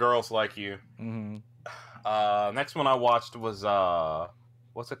having girls like you, next one I watched was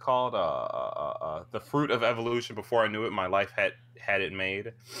what's it called? The Fruit of Evolution. Before I knew it, my life had it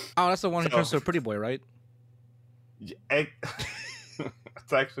made. Oh, that's the one who turns to a pretty boy, right?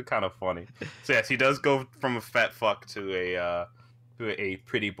 It's actually kind of funny. So yes, he does go from a fat fuck to a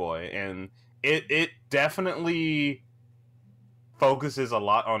pretty boy, and it definitely focuses a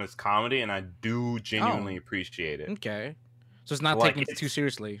lot on his comedy, and I do genuinely appreciate it. Okay, so it's not taking it too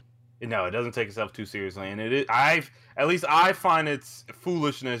seriously. No, it doesn't take itself too seriously, and I find its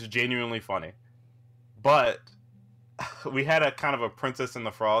foolishness genuinely funny. But we had a kind of a Princess and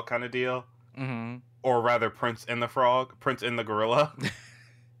the Frog kind of deal. Mm-hmm. Or rather, Prince and the Frog, Prince and the Gorilla.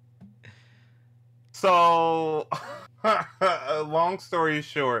 So, long story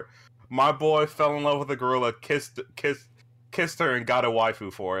short, my boy fell in love with a gorilla, kissed her, and got a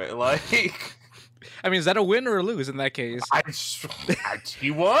waifu for it. Like, I mean, is that a win or a lose in that case? He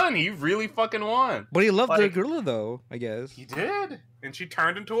won. He really fucking won. But he loved the gorilla, though. I guess he did, and she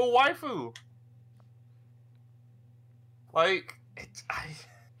turned into a waifu. Like,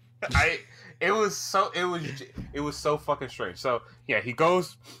 It was so fucking strange. So yeah, he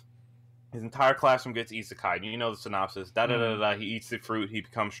goes. His entire classroom gets isekai. You know the synopsis. He eats the fruit. He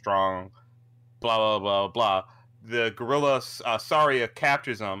becomes strong. Blah blah blah blah. The gorilla Saria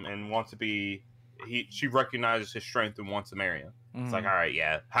captures him and wants to be. She recognizes his strength and wants to marry him. It's like, all right,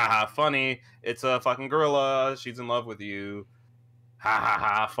 yeah, haha, funny. It's a fucking gorilla. She's in love with you. Ha ha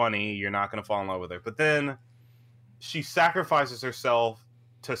ha, funny. You're not gonna fall in love with her. But then she sacrifices herself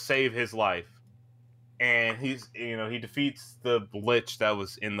to save his life, and he defeats the lich that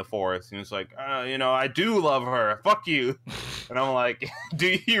was in the forest, and he's like, I do love her, fuck you. And I'm like,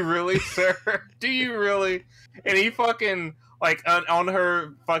 do you really, sir? Do you really? And he fucking, like, on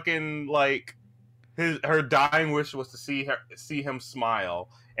her fucking, like, her dying wish was to see him smile,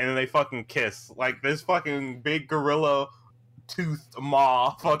 and then they fucking kiss, like, this fucking big gorilla toothed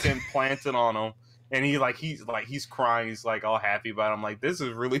maw fucking planted on him. And he's crying. He's like all happy about it. I'm like, this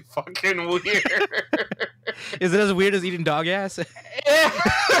is really fucking weird. Is it as weird as eating dog ass? Yeah,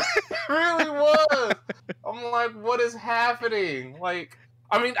 it really was. I'm like, what is happening? Like,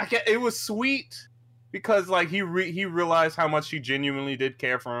 I mean, it was sweet because like he realized how much she genuinely did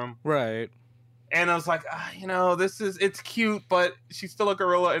care for him. Right. And I was like, it's cute, but she's still a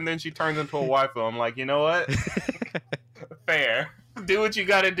gorilla, and then she turns into a waifu. I'm like, you know what? Fair. Do what you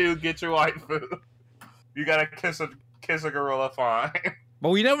gotta do. Get your waifu. You gotta kiss a gorilla, fine. But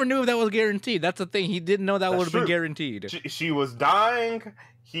we never knew if that was guaranteed. That's the thing. He didn't know that would have been guaranteed. She was dying.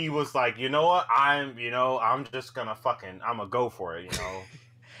 He was like, you know what? I'm just gonna I'm gonna go for it.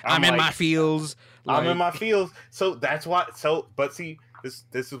 I'm in my feels. I'm in my feels. So that's why. But see, this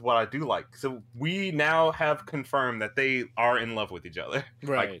is what I do like. So we now have confirmed that they are in love with each other.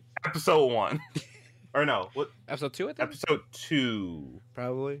 Right. Like, episode 1. Or no, what? Episode 2, I think? Episode 2.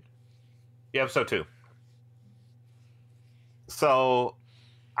 Probably. Yeah, episode 2. So,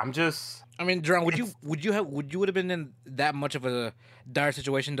 I'm just. I mean, Jerome, would you have been in that much of a dire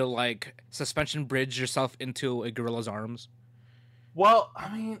situation to like suspension bridge yourself into a gorilla's arms? Well,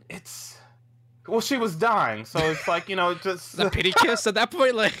 I mean, it's Well, she was dying, so it's like, you know, just The pity kiss at that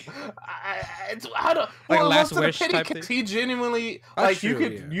point, like I don't. Like a Well, last most of the wish pity type kiss, thing? he genuinely That's like you true,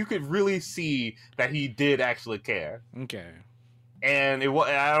 could yeah. you could really see that he did actually care, okay. and it was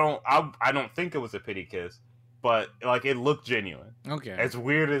I don't think it was a pity kiss, but like it looked genuine. Okay. As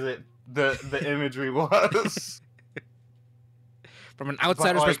weird as the imagery was. From an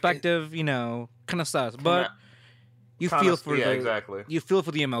outsider's like, perspective, you know, kind of sus, but you kinda- feel for the exactly. you feel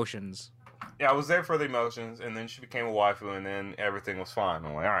for the emotions. Yeah, I was there for the emotions, and then she became a waifu, and then everything was fine.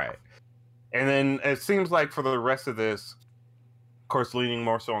 I'm like, all right. And then it seems like for the rest of this, of course, leaning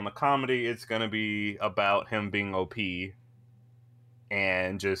more so on the comedy, it's going to be about him being OP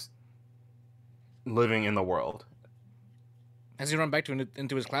and just living in the world. Has he run back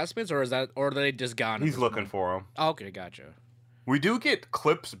into his classmates, or are they just gone? He's looking for him. Oh, okay, gotcha. We do get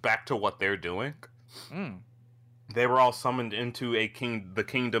clips back to what they're doing. Mm, They were all summoned into the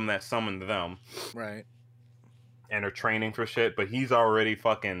kingdom that summoned them, right. and are training for shit. But he's already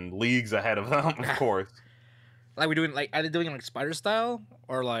fucking leagues ahead of them, of course. Like are they doing it like spider style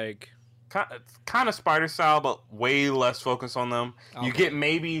or like? Kind of spider style, but way less focus on them. Okay. You get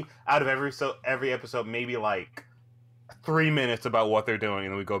maybe out of every episode, maybe like 3 minutes about what they're doing,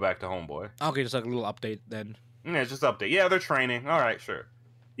 and then we go back to Homeboy. Okay, just like a little update then. Yeah, just update. Yeah, they're training. All right, sure.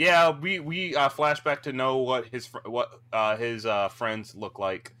 Yeah, we flashback to know what his friends look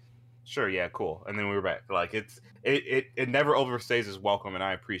like. Sure, yeah, cool. And then we were back. Like it never overstays its welcome, and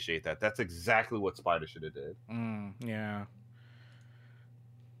I appreciate that. That's exactly what Spider should have did. Yeah.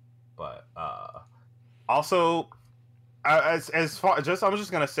 But also, as far I'm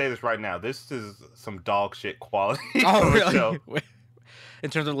just gonna say this right now. This is some dog shit quality. Oh, of a really? show. In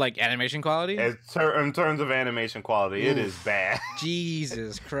terms of like animation quality? In terms of animation quality, it is bad.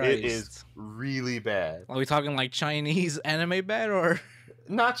 Jesus Christ. It is really bad. Are we talking like Chinese anime bad or?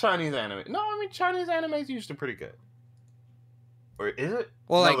 Not Chinese anime. No, I mean Chinese anime is usually pretty good. Or is it?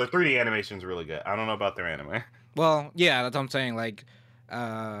 Well, no, like the 3D animation is really good. I don't know about their anime. Well, yeah, that's what I'm saying. Like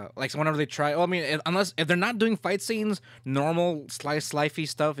so whenever they try, well, I mean, if they're not doing fight scenes, normal slifey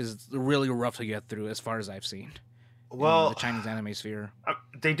stuff is really rough to get through, as far as I've seen. Well, in the Chinese anime sphere,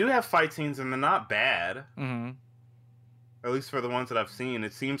 they do have fight scenes, and they're not bad. Mm-hmm. At least for the ones that I've seen,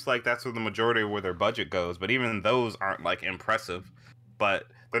 it seems like that's where the majority of where their budget goes. But even those aren't like impressive. But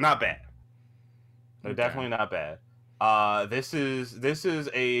they're not bad. They're definitely not bad. This is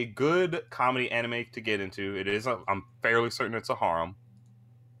a good comedy anime to get into. It is. I'm fairly certain it's a harem.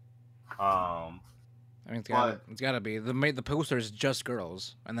 I mean, it's gotta be the poster is just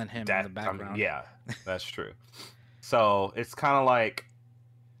girls, and then him in the background. Yeah, that's true. So it's kind of like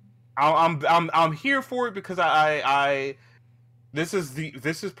I'm here for it because I this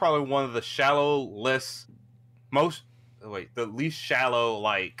is probably one of the the least shallow,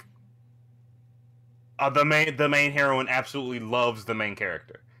 like the main heroine absolutely loves the main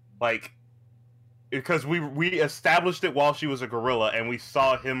character, like, because we established it while she was a gorilla, and we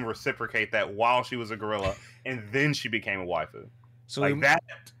saw him reciprocate that while she was a gorilla, and then she became a waifu. So like that.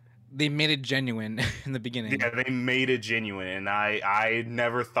 They made it genuine in the beginning. Yeah, they made it genuine, and I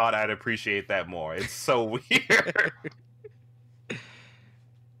never thought I'd appreciate that more. It's so weird.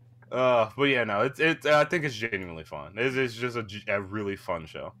 But yeah, no, it's I think it's genuinely fun. It's just a really fun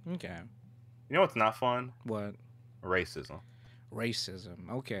show. Okay. You know what's not fun? What? Racism. Racism.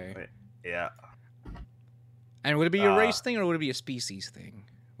 Okay. Yeah. And would it be a race thing, or would it be a species thing?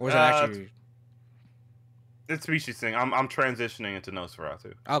 Or is it actually? It's a species thing. I'm transitioning into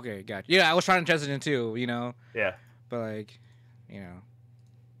Nosferatu. Okay, gotcha. Yeah, I was trying to transition too. You know. Yeah. But like, you know.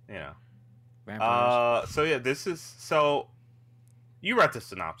 Yeah. Vampires. So yeah, this is so. You read the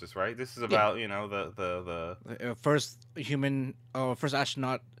synopsis, right? This is about the first human, first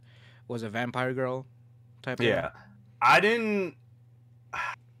astronaut was a vampire girl type. Yeah, I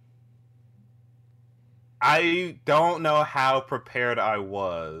don't know how prepared I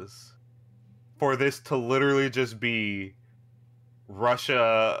was for this to literally just be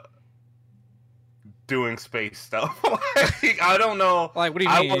Russia doing space stuff. Like, I don't know. Like, what do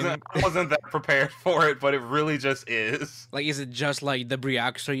you mean? I wasn't that prepared for it, but it really just is. Like, is it just like the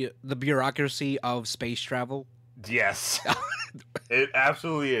bureaucracy of space travel? Yes, it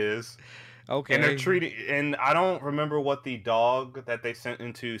absolutely is. Okay. And they're treating, and I don't remember what the dog that they sent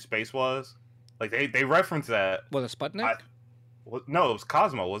into space was. Like they reference that. Well, the Sputnik? No, it was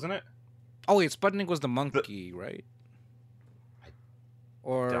Cosmo, wasn't it? Oh wait, Sputnik was the monkey, right?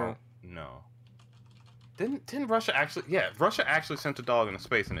 Or don't know. Didn't Russia actually? Yeah, Russia actually sent a dog into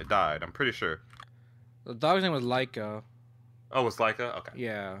space and it died. I'm pretty sure. The dog's name was Laika. Oh, it's Laika. Okay.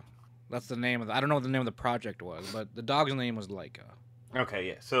 Yeah, that's the name of. I don't know what the name of the project was, but the dog's name was Laika. Okay,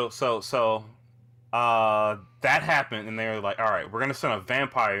 yeah. So that happened, and they were like, all right, we're gonna send a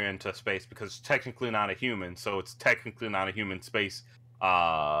vampire into space because it's technically not a human, so it's technically not a human space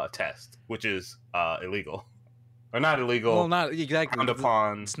test, which is illegal or not Well, illegal. not exactly. Frowned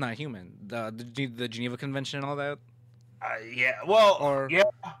upon. It's not human. The Geneva Convention and all that. Yeah, well, Or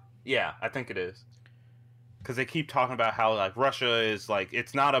yeah, I think it is because they keep talking about how like Russia is like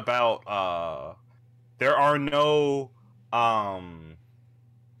it's not about there are no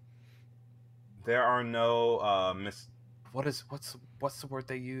what's the word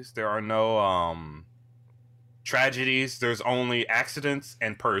they use? There are no tragedies. There's only accidents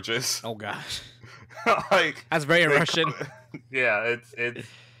and purges. oh gosh, Like that's very Russian. yeah, it's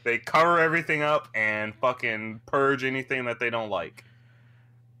they cover everything up and fucking purge anything that they don't like.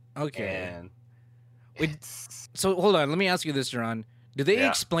 Okay. And Wait, so hold on, let me ask you this, John. Did they Yeah.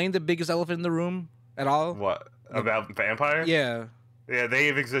 explain the biggest elephant in the room at all? what about vampires? Yeah. Yeah,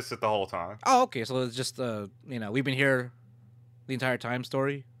 they've existed the whole time. Oh, okay. So it's just we've been here the entire time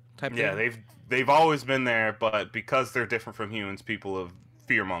story type Yeah, thing. they've always been there, but because they're different from humans, people have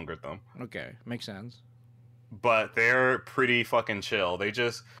fearmongered them. Okay, makes sense. But they're pretty fucking chill. They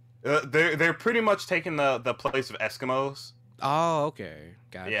just they're pretty much taking the place of Eskimos. Oh, okay.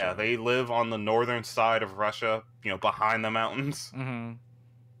 Gotcha. Yeah, they live on the northern side of Russia, behind the mountains.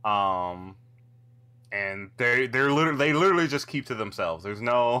 Mm-hmm. And they literally just keep to themselves. There's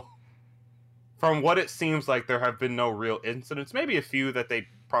no, from what it seems like, there have been no real incidents. Maybe a few that they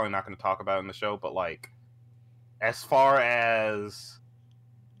probably not going to talk about in the show, but like, as far as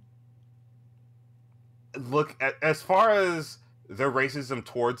as far as their racism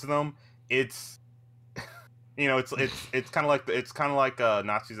towards them, it's it's kind of like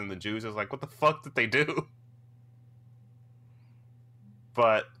Nazis and the Jews. It's like, what the fuck did they do?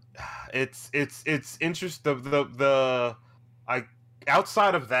 But it's interesting. I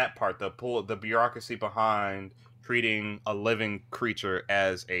outside of that part, the bureaucracy behind treating a living creature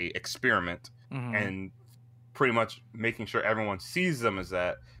as a experiment Mm-hmm. and pretty much making sure everyone sees them as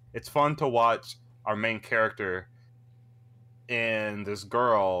that. It's fun to watch our main character and this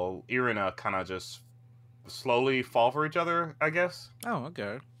girl Irina kind of just slowly fall for each other, I guess. Oh,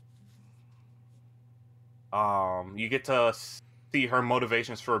 okay. You get to see her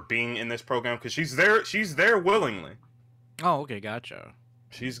motivations for being in this program because she's there willingly. Oh, okay. Gotcha.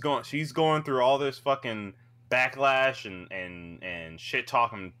 She's going through all this fucking backlash and shit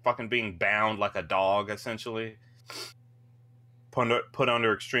talk and fucking being bound like a dog, essentially put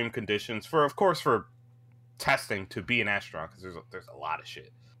under extreme conditions for testing to be an astronaut, because there's a lot of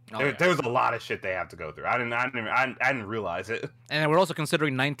shit. Oh, There, yeah. There's a lot of shit they have to go through. I didn't realize it. And we're also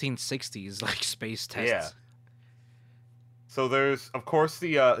considering 1960s like space tests. Yeah. So there's of course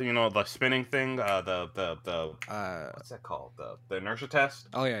the the spinning thing, the what's that called, the inertia test.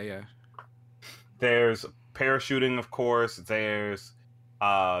 Oh yeah, yeah. There's parachuting, of course. There's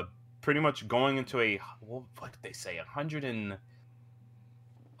pretty much going into what did they say,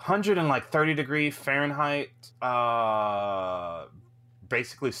 130 Fahrenheit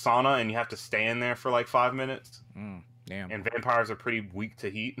basically sauna, and you have to stay in there for like 5 minutes. Damn. And vampires are pretty weak to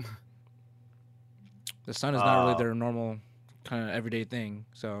heat. The sun is not really their normal kind of everyday thing.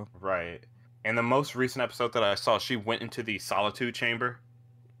 So Right. And the most recent episode that I saw, she went into the solitude chamber.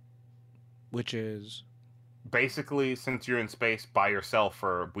 which is Basically, since you're in space by yourself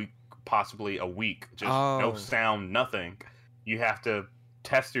for a week, possibly a week, just no Oh. sound, nothing, you have to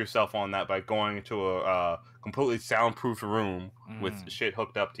test yourself on that by going into a completely soundproof room with shit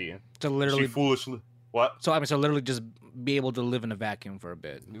hooked up to you. to literally. She foolishly what? So I mean, so literally just be able to live in a vacuum for a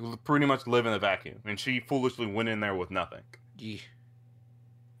bit. You pretty much live in a vacuum, and she foolishly went in there with nothing. Yee.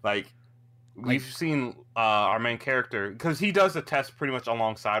 Like, we've seen our main character, because he does the test pretty much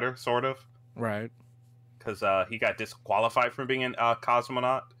alongside her, sort of, Right. because he got disqualified from being a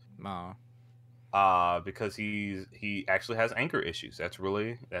cosmonaut. Because he actually has anger issues. That's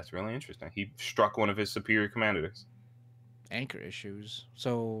really interesting. He struck one of his superior commanders. Anchor issues.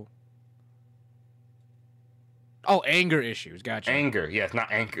 So. Oh, anger issues. Gotcha. Anger, yes,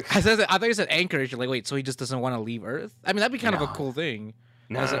 not anger. I thought you said anchor issue. Like, wait, so he just doesn't want to leave Earth? I mean, that'd be kind of a No. cool thing.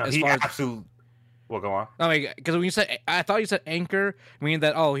 No, as he far as- absolutely. Well, go on. I mean, because when you said, I thought you said anchor, meaning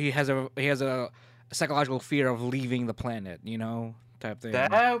that he has a psychological fear of leaving the planet, type thing.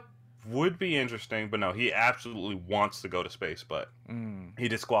 That would be interesting, but no, he absolutely wants to go to space, but he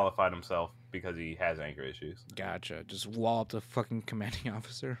disqualified himself because he has anger issues. Gotcha. Just wall up the fucking commanding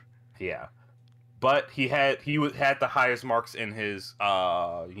officer. Yeah, but he had the highest marks in his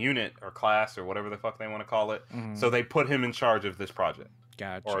unit or class or whatever the fuck they want to call it. So they put him in charge of this project,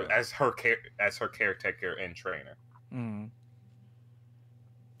 Gotcha. or as her caretaker and trainer.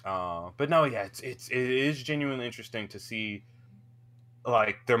 But no, yeah, it is genuinely interesting to see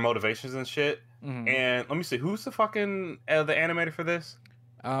like their motivations and shit. Hmm. And let me see, who's the fucking the animator for this?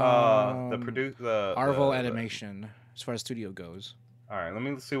 The Um, produce Arvo the Animation, as far as studio goes. All right, let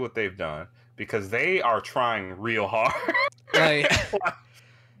me see what they've done because they are trying real hard. Like,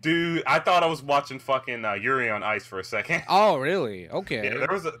 Dude, I thought I was watching fucking Yuri on Ice for a second. oh, really? Yeah, Okay.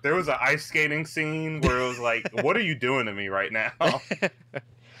 there was an ice skating scene where it was like, "What are you doing to me right now?"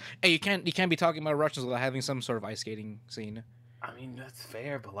 Hey, you can't be talking about Russians without having some sort of ice skating scene. I mean, that's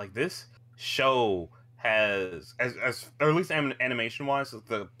fair, but like this show has, as or at least animation wise,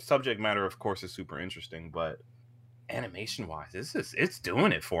 the subject matter, of course, is super interesting. But animation wise, it's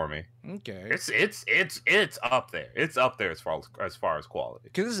doing it for me. Okay. It's up there. It's up there as far as quality.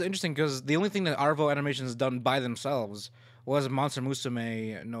 Because this is interesting because the only thing that Arvo Animation has done by themselves was Monster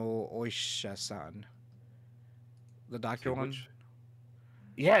Musume no Oisha-san. The doctor one?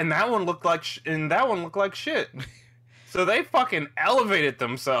 Yeah, and that one looked like shit. So they fucking elevated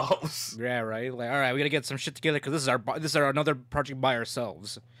themselves. Yeah, right. Like, all right, we gotta get some shit together because this is our another project by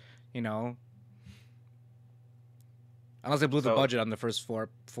ourselves, you know. Unless they blew the budget on the first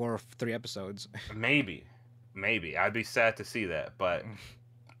three episodes. Maybe I'd be sad to see that, but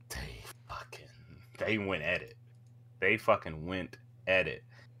they went at it. They fucking went at it,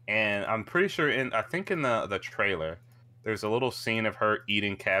 and I'm pretty sure I think in the trailer, there's a little scene of her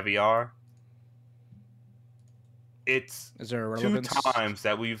eating caviar. Is there a relevance? 2 times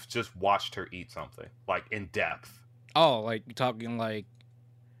that we've just watched her eat something like in depth. Oh, like you're talking like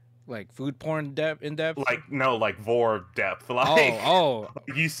food porn in depth? Like no, like vor depth. Like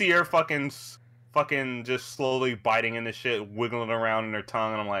you see her fucking just slowly biting into shit, wiggling around in her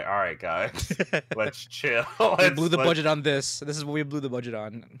tongue, and I'm like, all right, guys, let's chill. We blew the budget on this. This is what we blew the budget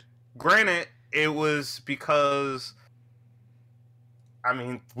on. Granted, it was because, I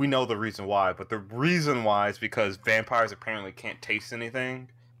mean, we know the reason why, but the reason why is because vampires apparently can't taste anything.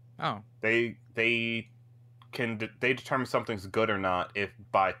 Oh. They determine something's good or not if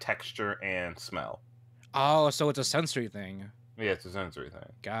by texture and smell. Oh, so it's a sensory thing. Yeah, it's a sensory thing.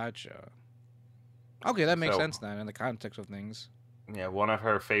 Gotcha. Okay, that makes sense then in the context of things. Yeah, one of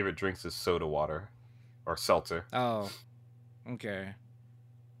her favorite drinks is soda water or seltzer. Oh, okay.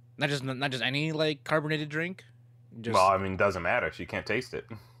 Not just any like carbonated drink. Well, I mean, it doesn't matter. She can't taste it.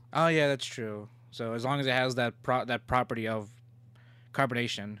 Oh yeah, that's true. So as long as it has that property of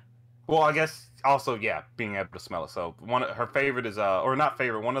carbonation. Well, I guess also being able to smell it. So one of her favorite is or not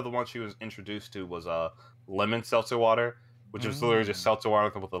favorite. One of the ones she was introduced to was lemon seltzer water, which is literally just seltzer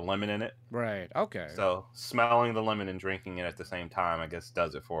water with a lemon in it. Right. Okay. So smelling the lemon and drinking it at the same time, I guess,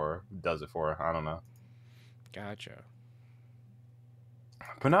 does it for her. I don't know. Gotcha.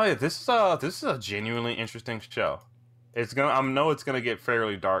 But no, yeah, this is a genuinely interesting show. I know it's gonna get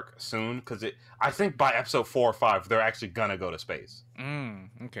fairly dark soon because I think by episode 4 or 5 they're actually gonna go to space.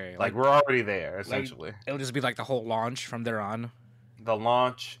 Okay. Like we're already there essentially. It'll just be like the whole launch from there on. The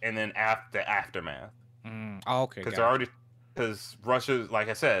launch and then the aftermath. Oh, okay. Because Russia's, like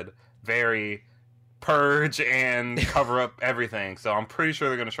I said, very purge and cover up everything. So I'm pretty sure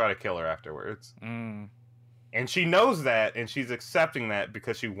they're gonna try to kill her afterwards. And she knows that, and she's accepting that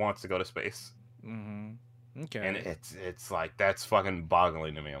because she wants to go to space. Okay. And it's like that's fucking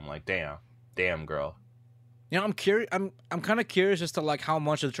boggling to me. I'm like, damn, girl. You know, I'm curious. I'm kind of curious as to like how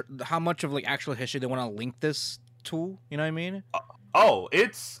much of like actual history they want to link this to. You know what I mean?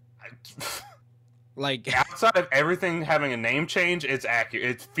 It's like outside of everything having a name change, it's accurate.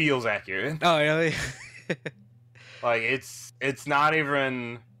 It feels accurate. Oh, really? Like it's not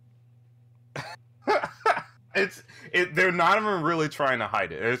even. They're not even really trying to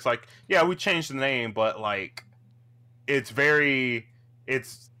hide it. It's like, yeah, we changed the name, but like, I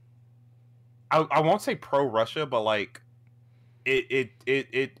won't say pro Russia, but like,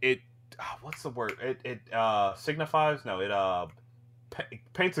 what's the word? It signifies, no, it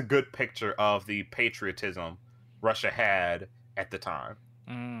paints a good picture of the patriotism Russia had at the time.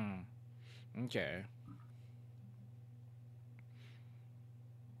 Okay.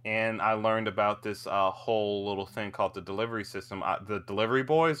 And I learned about this whole little thing called the delivery system, the delivery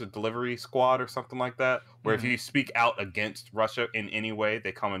boys or delivery squad or something like that, where if you speak out against Russia in any way,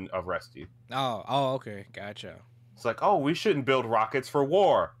 they come and arrest you. Oh, okay, gotcha. It's like, oh, we shouldn't build rockets for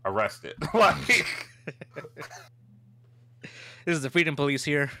war. Arrested. Like, this is the Freedom Police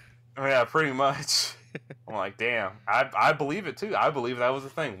here. Yeah, pretty much. I'm like, damn. I believe it too. I believe that was a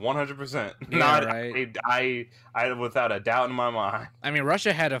thing, 100%. Yeah, right. I without a doubt in my mind. I mean,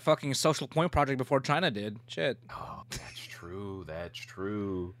 Russia had a fucking social point project before China did. Shit. Oh, that's true. That's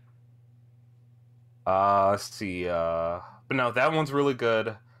true. Let's see. But no, that one's really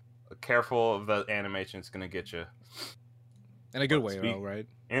good. careful of the animation. It's gonna get you In a good way, though, right?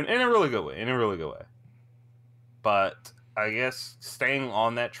 in a really good way. In a really good way. But I guess staying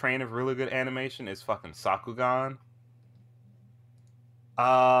on that train of really good animation is fucking Sakugan. So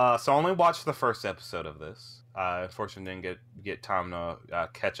I only watched the first episode of this. Unfortunately, didn't get time to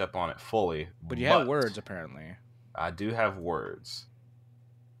catch up on it fully. But you have words, apparently. I do have words.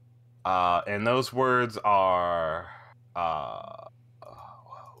 And those words are what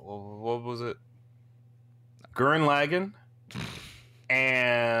was it? Gurren Lagann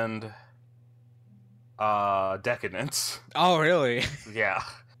and Decadence. Oh, really? Yeah,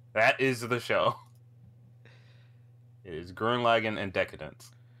 that is the show. It is Gurren Lagann and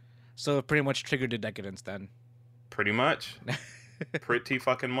Decadence. So it pretty much triggered the Decadence then. Pretty much. Pretty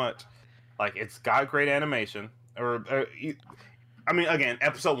fucking much. Like, it's got great animation. I mean, again,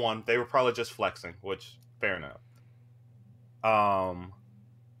 episode 1, they were probably just flexing, which, fair enough.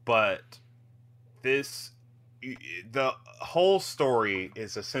 But the whole story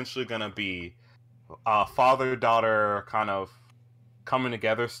is essentially going to be a father-daughter kind of coming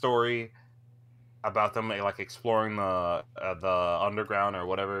together story about them, like, exploring the underground or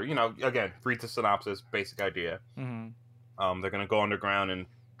whatever. You know, again, read the synopsis, basic idea. Mm-hmm. They're going to go underground and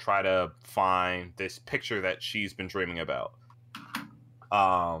try to find this picture that she's been dreaming about.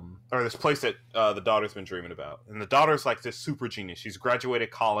 Or this place that the daughter's been dreaming about. And the daughter's like this super genius. She's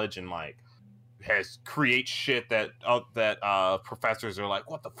graduated college and like creates shit that professors are like,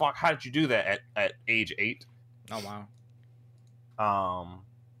 what the fuck? How did you do that at age 8? Oh wow.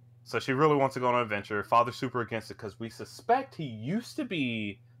 So she really wants to go on an adventure. Father's super against it because we suspect he used to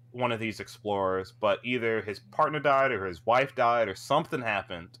be one of these explorers, but either his partner died or his wife died or something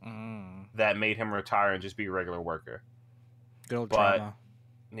happened that made him retire and just be a regular worker. Good old trauma.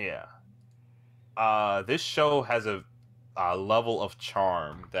 Yeah. This show has a level of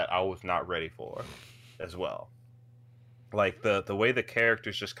charm that I was not ready for as well. Like the way the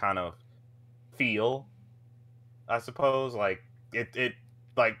characters just kind of feel, I suppose. Like it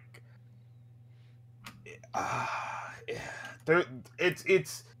like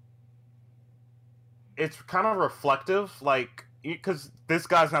it's kind of reflective, like, because this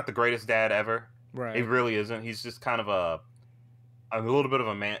guy's not the greatest dad ever. Right. He really isn't. He's just kind of a little bit of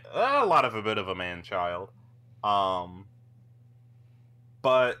a man, a bit of a man child.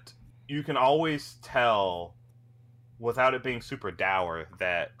 But you can always tell, without it being super dour,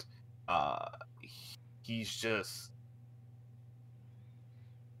 that he's just,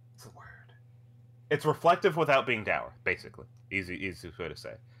 what's the word? It's reflective without being dour, basically. Easy way to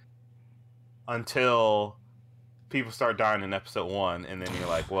say. Until people start dying in episode 1, and then you're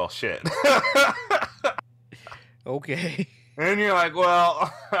like, well, shit. Okay. And you're like,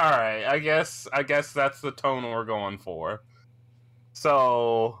 well, all right, I guess that's the tone we're going for.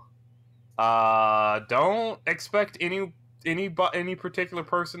 So, don't expect any particular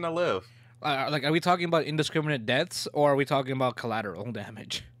person to live. Like, are we talking about indiscriminate deaths, or are we talking about collateral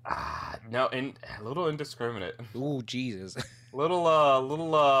damage? No, a little indiscriminate. Ooh, Jesus. We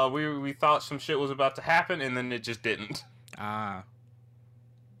thought some shit was about to happen, and then it just didn't.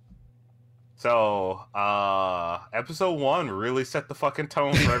 So, episode 1 really set the fucking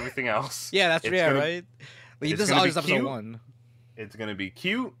tone for everything else. Yeah, that's right. Like, this is always episode 1. It's gonna be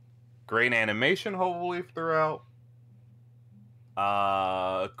cute, great animation, hopefully throughout.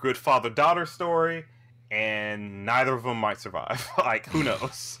 Good father-daughter story, and neither of them might survive. Like, who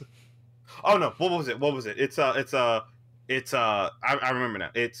knows? Oh no, what was it? It's I remember now.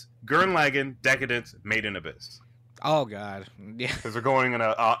 It's Gurren Lagann, Decadence, Made in Abyss. Oh god, yeah. Because they're going in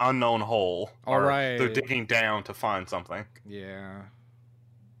an unknown hole. All right. They're digging down to find something. Yeah.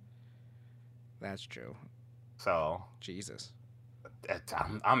 That's true. So Jesus.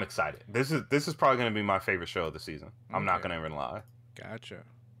 I'm excited. This is probably going to be my favorite show of the season. I'm not going to even lie. Gotcha.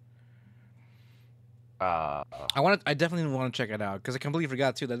 I definitely want to check it out because I completely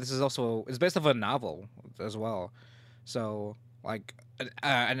forgot too that this is also it's based off a novel as well. So like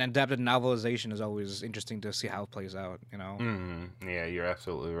an adapted novelization is always interesting to see how it plays out. You know. Yeah, you're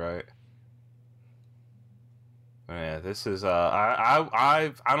absolutely right. Yeah, this is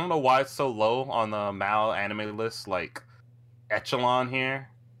I don't know why it's so low on the Mal anime list, like echelon here,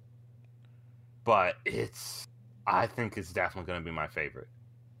 but I think it's definitely going to be my favorite.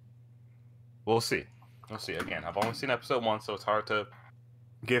 We'll see. Again, I've only seen episode 1, so it's hard to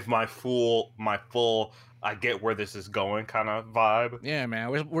give my full I get where this is going kind of vibe. Yeah,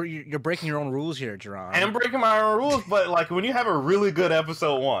 man, you're breaking your own rules here, Jerron. I'm breaking my own rules, but like when you have a really good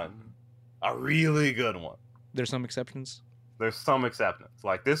episode 1, a really good one, there's some exceptions. There's some acceptance.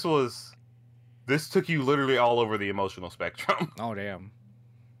 Like this took you literally all over the emotional spectrum. Oh damn.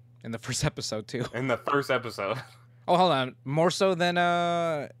 in the first episode too. In the first episode. Oh, hold on. More so than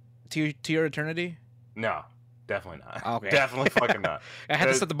to Your Eternity? No, definitely not. Okay. Definitely fucking not. I had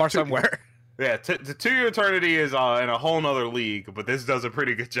to set the bar somewhere. Yeah, To Your Eternity is in a whole nother league, but this does a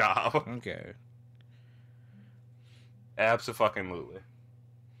pretty good job. Okay. Absolutely.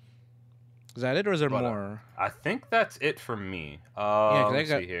 Is that it, or is there But, more? I think that's it for me. 'cause Let's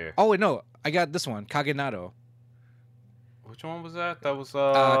see here. Oh wait, no, I got this one, Kagenado. Which one was that? That was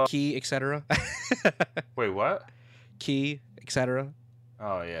Key, etc. Wait, what? Key, etc.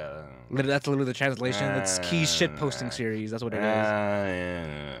 Oh yeah. That's literally the translation. It's Key's shit posting series. That's what it is.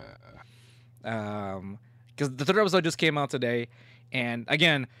 Yeah. Because the third episode just came out today, and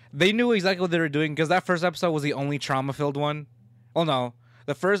again, they knew exactly what they were doing because that first episode was the only trauma-filled one. Oh no,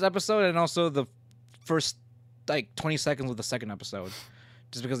 the first episode and also the first like 20 seconds of the second episode,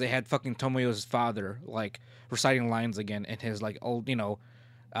 just because they had fucking Tomoyo's father like reciting lines again in his like old,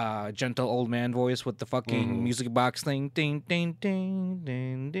 gentle old man voice with the fucking music box thing, ding ding ding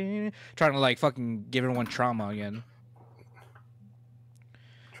ding ding, trying to like fucking give everyone trauma again.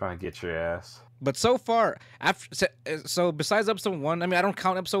 Trying to get your ass. But so far, so besides episode 1, I mean, I don't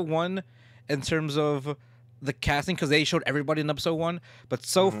count episode 1 in terms of the casting because they showed everybody in episode 1. But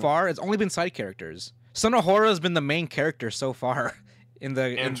so far, it's only been side characters. Sonohara has been the main character so far in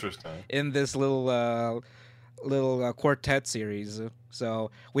this little quartet series. So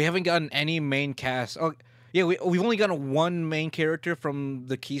we haven't gotten any main cast. Oh yeah, we've only gotten one main character from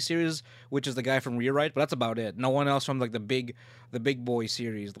the Key series, which is the guy from Rewrite, but that's about it. No one else from like the big boy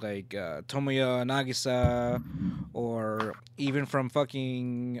series, like Tomoya Nagisa, or even from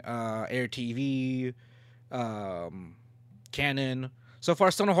fucking Air TV, Canon. So far,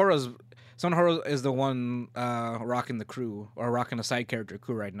 Sonohara is the one rocking the crew, or rocking a side character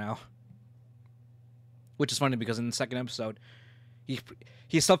crew right now. Which is funny because in the second episode,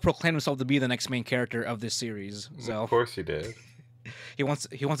 he self-proclaimed himself to be the next main character of this series. So of course he did. he wants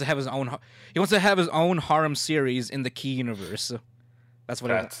to have his own harem series in the Key universe. That's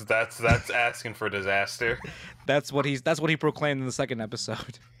what that's asking for disaster. That's what he proclaimed in the second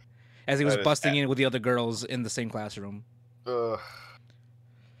episode, as he was busting in with the other girls in the same classroom. So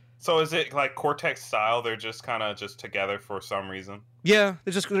is it like Cortex style? They're just kind of just together for some reason. Yeah,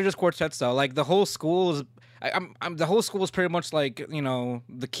 they're just quartet style. Like the whole school is, the whole school is pretty much like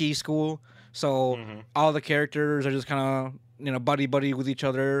the Key school. So all the characters are just kind of buddy with each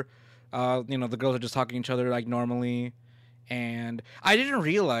other. The girls are just talking to each other like normally, and I didn't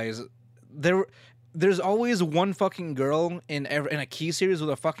realize there's always one fucking girl in a Key series with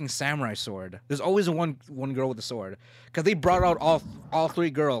a fucking samurai sword. There's always one girl with a sword because they brought out all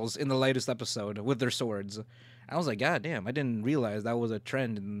three girls in the latest episode with their swords. I was like, God damn, I didn't realize that was a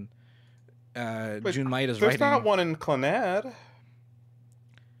trend in Jun Maida's writing. There's not one in Clannad.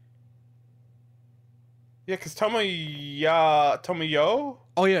 Yeah, because Tomoyo?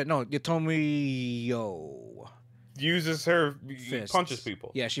 Oh, yeah, no, Tomoyo uses her, fists. Punches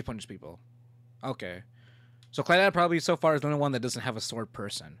people. Yeah, she punches people. Okay. So Clannad probably so far is the only one that doesn't have a sword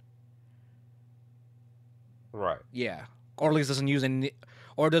person. Right. Yeah. Or at least doesn't use any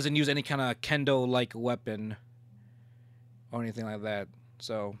kind of kendo-like weapon or anything like that.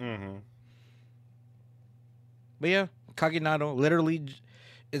 So. But yeah, Kagenado literally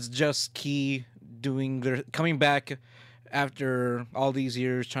it's just Key coming back after all these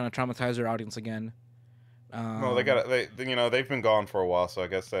years trying to traumatize their audience again. No, they've been gone for a while, so I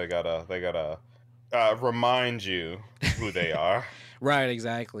guess they gotta remind you who they are. Right,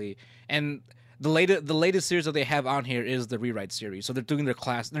 exactly. And the latest series that they have on here is the Rewrite series. So they're doing their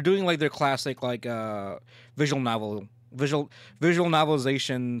classic visual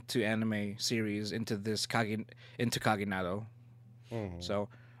novelization to anime series into Kagenado. So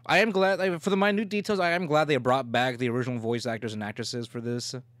I am glad for the minute details. I am glad they brought back the original voice actors and actresses for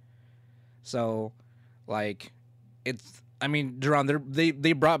this. So, Duran,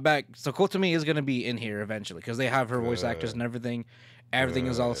 they brought back. So Kotomi is gonna be in here eventually because they have her voice actors and everything. Everything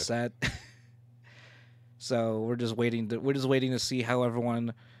is all set. So we're just waiting to see how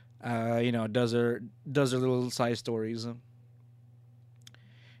everyone, does their little side stories.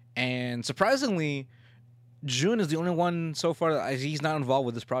 And surprisingly, Jun is the only one so far that he's not involved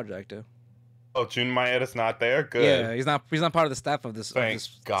with this project. Oh, Jun Maeda's not there? Good. Yeah, he's not part of the staff of this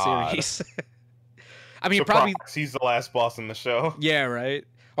series. I mean, probably he's the last boss in the show. Yeah, right.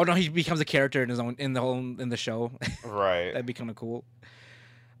 Oh no, he becomes a character in the show. Right. That'd be kind of cool.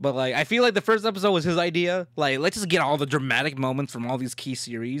 But I feel like the first episode was his idea. Let's just get all the dramatic moments from all these Key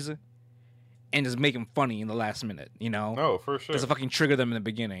series, and just make them funny in the last minute. Oh, for sure. Just to fucking trigger them in the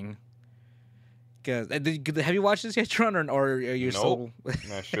beginning. Cause have you watched this yet, Tron, or are you Nope.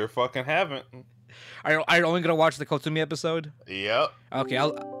 still? I sure fucking haven't. Are you only gonna watch the Kotumi episode? Yep. Okay,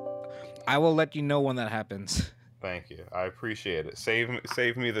 I will let you know when that happens. Thank you. I appreciate it. Save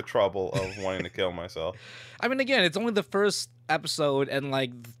me the trouble of wanting to kill myself. I mean, again, it's only the first episode and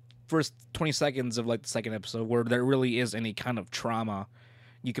like the first 20 seconds of like the second episode where there really is any kind of trauma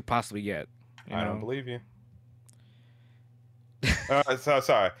you could possibly get. I don't believe you.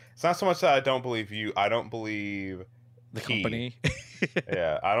 Sorry. It's not so much that I don't believe you. I don't believe the company.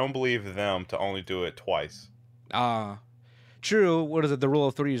 Yeah, I don't believe them to only do it twice. True. What is it? The rule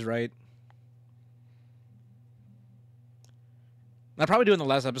of threes, right? I'll probably do it in the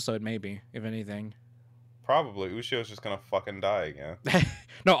last episode, maybe, if anything. Probably. Ushio's just gonna fucking die again.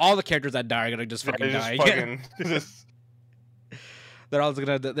 No, all the characters that die are gonna just fucking die. They're all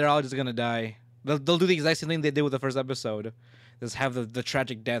just gonna die. They'll do the exact same thing they did with the first episode. Just have the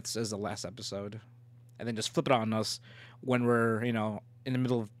tragic deaths as the last episode, and then just flip it on us when we're in the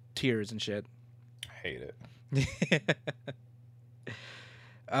middle of tears and shit. I hate it.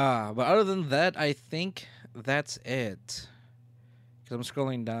 But other than that, I think that's it. Because I'm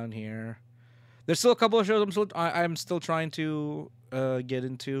scrolling down here. There's still a couple of shows I'm still trying to get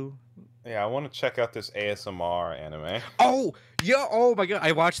into. Yeah, I want to check out this ASMR anime. Oh, yeah. Oh, my God.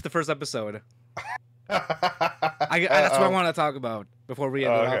 I watched the first episode. That's what I want to talk about before we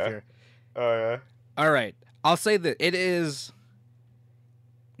end it off here. Oh, yeah. All right. I'll say that it is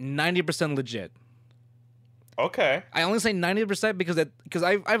 90% legit. Okay. I only say 90% because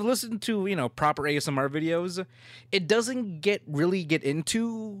I've listened to proper ASMR videos. It doesn't really get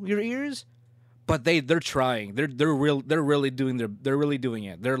into your ears, but they're trying. They're really doing it.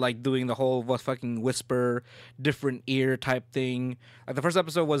 They're like doing the whole fucking whisper, different ear type thing. Like the first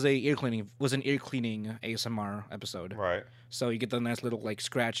episode was an ear cleaning ASMR episode. Right. So you get the nice little like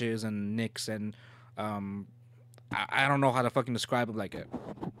scratches and nicks and I don't know how to fucking describe it like it.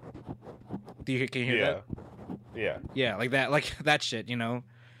 Can you hear that? Yeah. Yeah, like that shit,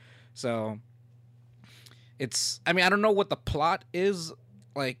 So I don't know what the plot is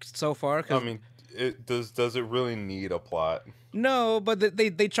like so far. I mean, does it really need a plot? No, but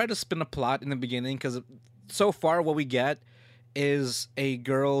they try to spin a plot in the beginning because so far what we get is a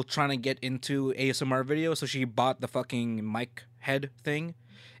girl trying to get into ASMR video, so she bought the fucking mic head thing,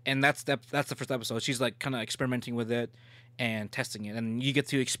 and that's the first episode. She's like kind of experimenting with it and testing it, and you get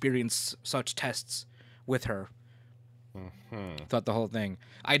to experience such tests with her throughout the whole thing.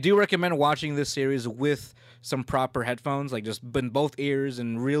 I do recommend watching this series with some proper headphones, like just in both ears,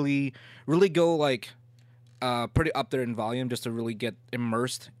 and really go like pretty up there in volume just to really get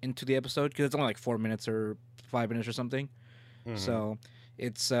immersed into the episode, because it's only like 4 minutes or 5 minutes or something. So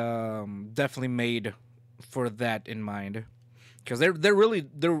it's definitely made for that in mind, because they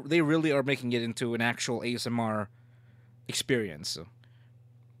really are making it into an actual ASMR experience.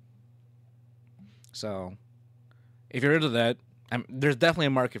 So if you're into that, there's definitely a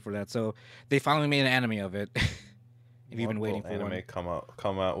market for that. So they finally made an anime of it. If you've been waiting for one.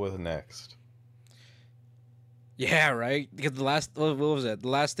 Come out with next. Yeah, right. Because what was it? The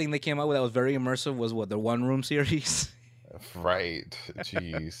last thing they came out with that was very immersive was the One Room series. Right.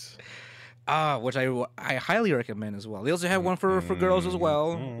 Jeez. Which I highly recommend as well. They also have one for girls as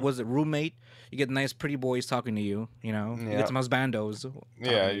well. Was it Roommate? You get nice pretty boys talking to you. You get some husbandos.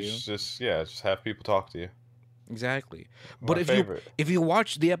 Just have people talk to you. Exactly. But if you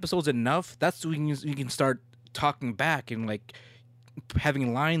watch the episodes enough, that's when you can start talking back and like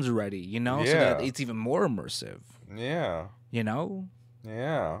having lines ready, so that it's even more immersive. Yeah.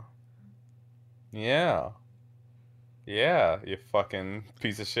 Yeah, you fucking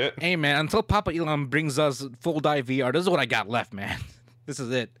piece of shit. Hey man, until Papa Elon brings us full dive VR, this is what I got left, man. This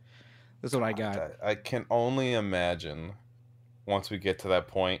is it. This is what I got. I can only imagine once we get to that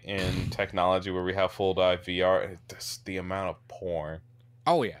point in technology where we have full dive VR, just the amount of porn.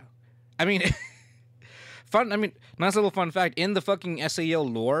 Oh yeah. I mean nice little fun fact, in the fucking SAO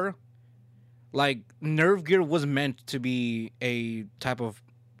lore, like Nerve Gear was meant to be a type of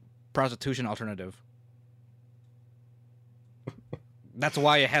prostitution alternative. That's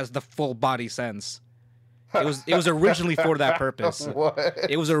why it has the full body sense. It was originally for that purpose. What?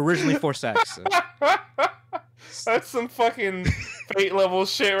 It was originally for sex. That's some fucking fate level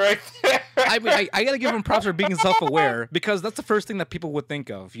shit right there. I mean, I gotta give him props for being self-aware, because that's the first thing that people would think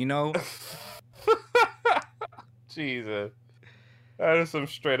of, Jesus. That is some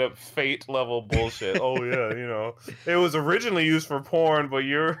straight up fate level bullshit. Oh yeah, it was originally used for porn, but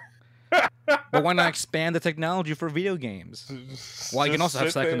you're But why not expand the technology for video games? Well, you can also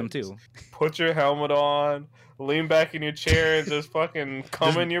have sex in them too. Put your helmet on, lean back in your chair, and just fucking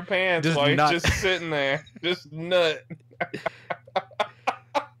come in your pants while you're just sitting there. Just nut.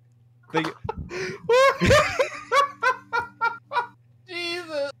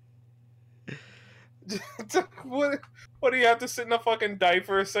 Jesus. What do you have to sit in a fucking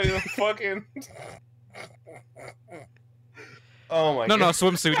diaper so you fucking... Oh my god. No,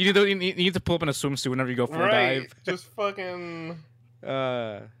 swimsuit. You need to pull up in a swimsuit whenever you go for a dive. Just fucking...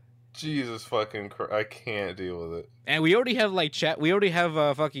 Jesus fucking Christ. I can't deal with it. And we already have like chat. We already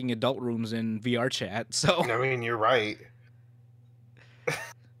have fucking adult rooms in VR chat. So I mean, you're right.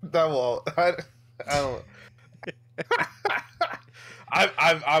 That will. I don't.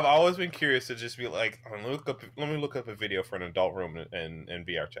 I've always been curious to just be like, let me look up a video for an adult room in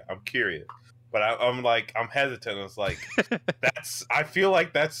VR chat. I'm curious, but I'm hesitant. It's like I feel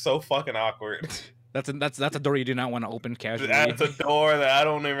like that's so fucking awkward. That's a door you do not want to open casually. That's a door that I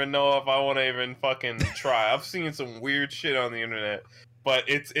don't even know if I want to even fucking try. I've seen some weird shit on the internet, but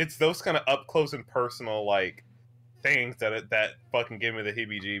it's those kind of up close and personal like things that fucking give me the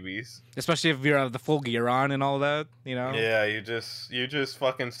heebie-jeebies. Especially if you have the full gear on and all that, you know. Yeah, you just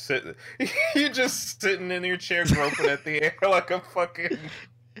fucking sit. You're just sitting in your chair groping at the air like a fucking.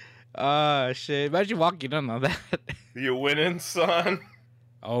 Shit! Imagine walking in on that. You winning, son?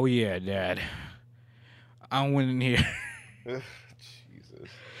 Oh yeah, Dad. I'm winning here. Jesus.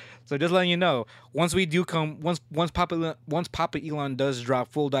 So just letting you know, once Papa Elon does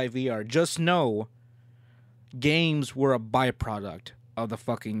drop full dive VR, just know games were a byproduct of the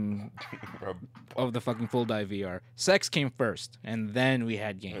fucking full dive VR. Sex came first, and then we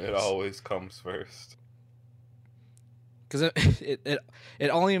had games. It always comes first. Because it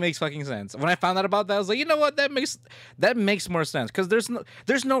only makes fucking sense. When I found out about that, I was like, you know what? That makes more sense. Because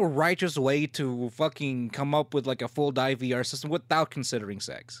there's no righteous way to fucking come up with like a full dive VR system without considering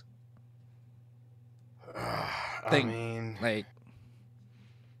sex. I mean, like,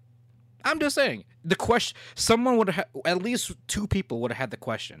 I'm just saying the question. Someone would have, at least two people would have had the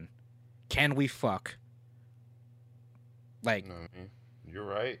question: can we fuck? Like, you're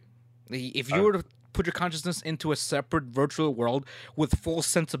right. If you were to put your consciousness into a separate virtual world with full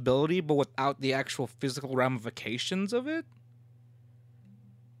sensibility, but without the actual physical ramifications of it,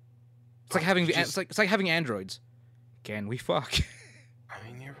 it's like having it's like having androids. Can we fuck? I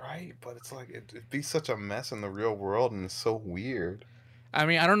mean, you're right, but it's like it'd be such a mess in the real world, and it's so weird. I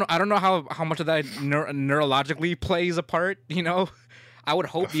mean, I don't know how much of that neurologically plays a part. You know, I would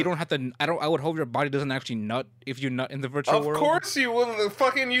hope you don't have to. I would hope your body doesn't actually nut if you nut in the virtual world. Of course you will.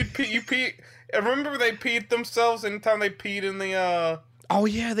 Fucking you pee. Remember they peed themselves anytime they peed in the. Oh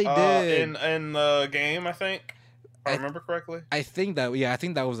yeah, they did in the game. I think. If I remember correctly. I think that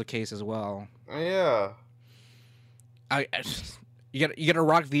was the case as well. Yeah. You gotta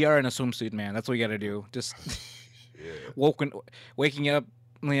rock VR in a swimsuit, man. That's what you gotta do. Just waking up,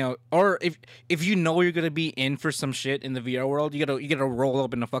 you know, or if you know you're gonna be in for some shit in the VR world, you gotta roll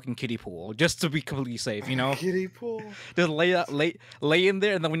up in a fucking kiddie pool just to be completely safe, you know. Kiddie pool. Just lay in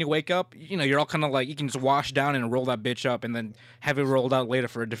there, and then when you wake up, you know, you're all kind of like you can just wash down and roll that bitch up, and then have it rolled out later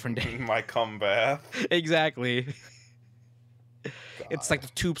for a different day. My cum bath. Exactly. God. It's like the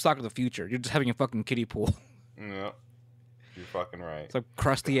tube sock of the future. You're just having a fucking kiddie pool. Yeah. You're fucking right. It's a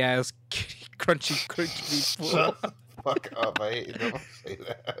crusty ass, crunchy pool. Shut the fuck up! I hate you. Don't say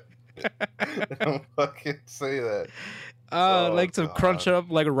that. Don't fucking say that. Like to crunch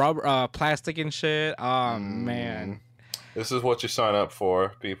up like rubber, plastic and shit. Oh man. This is what you sign up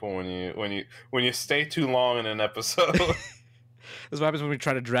for, people. When you stay too long in an episode. This is what happens when we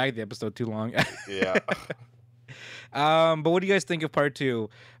try to drag the episode too long. Yeah. But what do you guys think of part 2?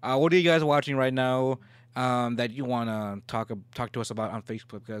 What are you guys watching right now? That you want to talk to us about on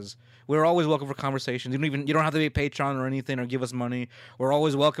Facebook, because we're always welcome for conversations. You don't have to be a Patreon or anything or give us money. We're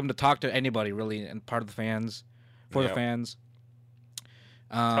always welcome to talk to anybody, really, and part of the fans, the fans.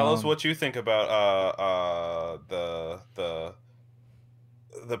 Tell us what you think about the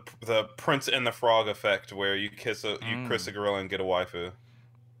Prince and the Frog effect, where you kiss a gorilla and get a waifu.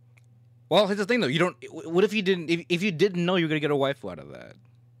 Well, here's the thing though. You don't. What if you didn't? If you didn't know you were gonna get a waifu out of that?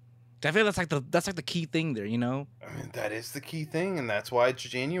 I feel that's like the key thing there, you know. I mean, that is the key thing, and that's why it's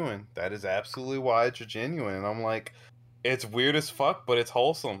genuine. That is absolutely why it's genuine. And I'm like, it's weird as fuck, but it's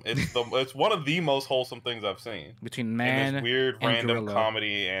wholesome. It's one of the most wholesome things I've seen between man in this weird and random gorilla.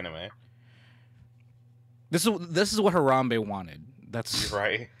 comedy anime. This is what Harambe wanted. That's You're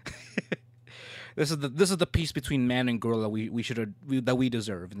right. This is the peace between man and gorilla that we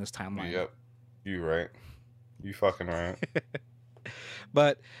deserve in this timeline. Yep, you right. You fucking right.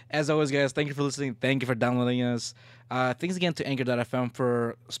 But as always, guys, thank you for listening. Thank you for downloading us. Thanks again to Anchor.fm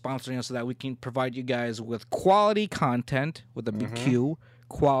for sponsoring us so that we can provide you guys with quality content with a big Q,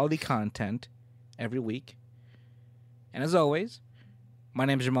 quality content every week. And as always, my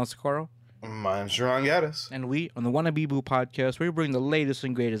name is Jamal Socorro. Mine's Jerron Gaddis. And we, on the Wannabe Boo podcast, we bring the latest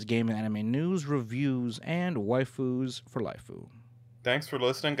and greatest game and anime news, reviews, and waifus for life. Thanks for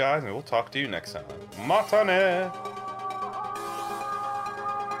listening, guys, and we'll talk to you next time. Matane!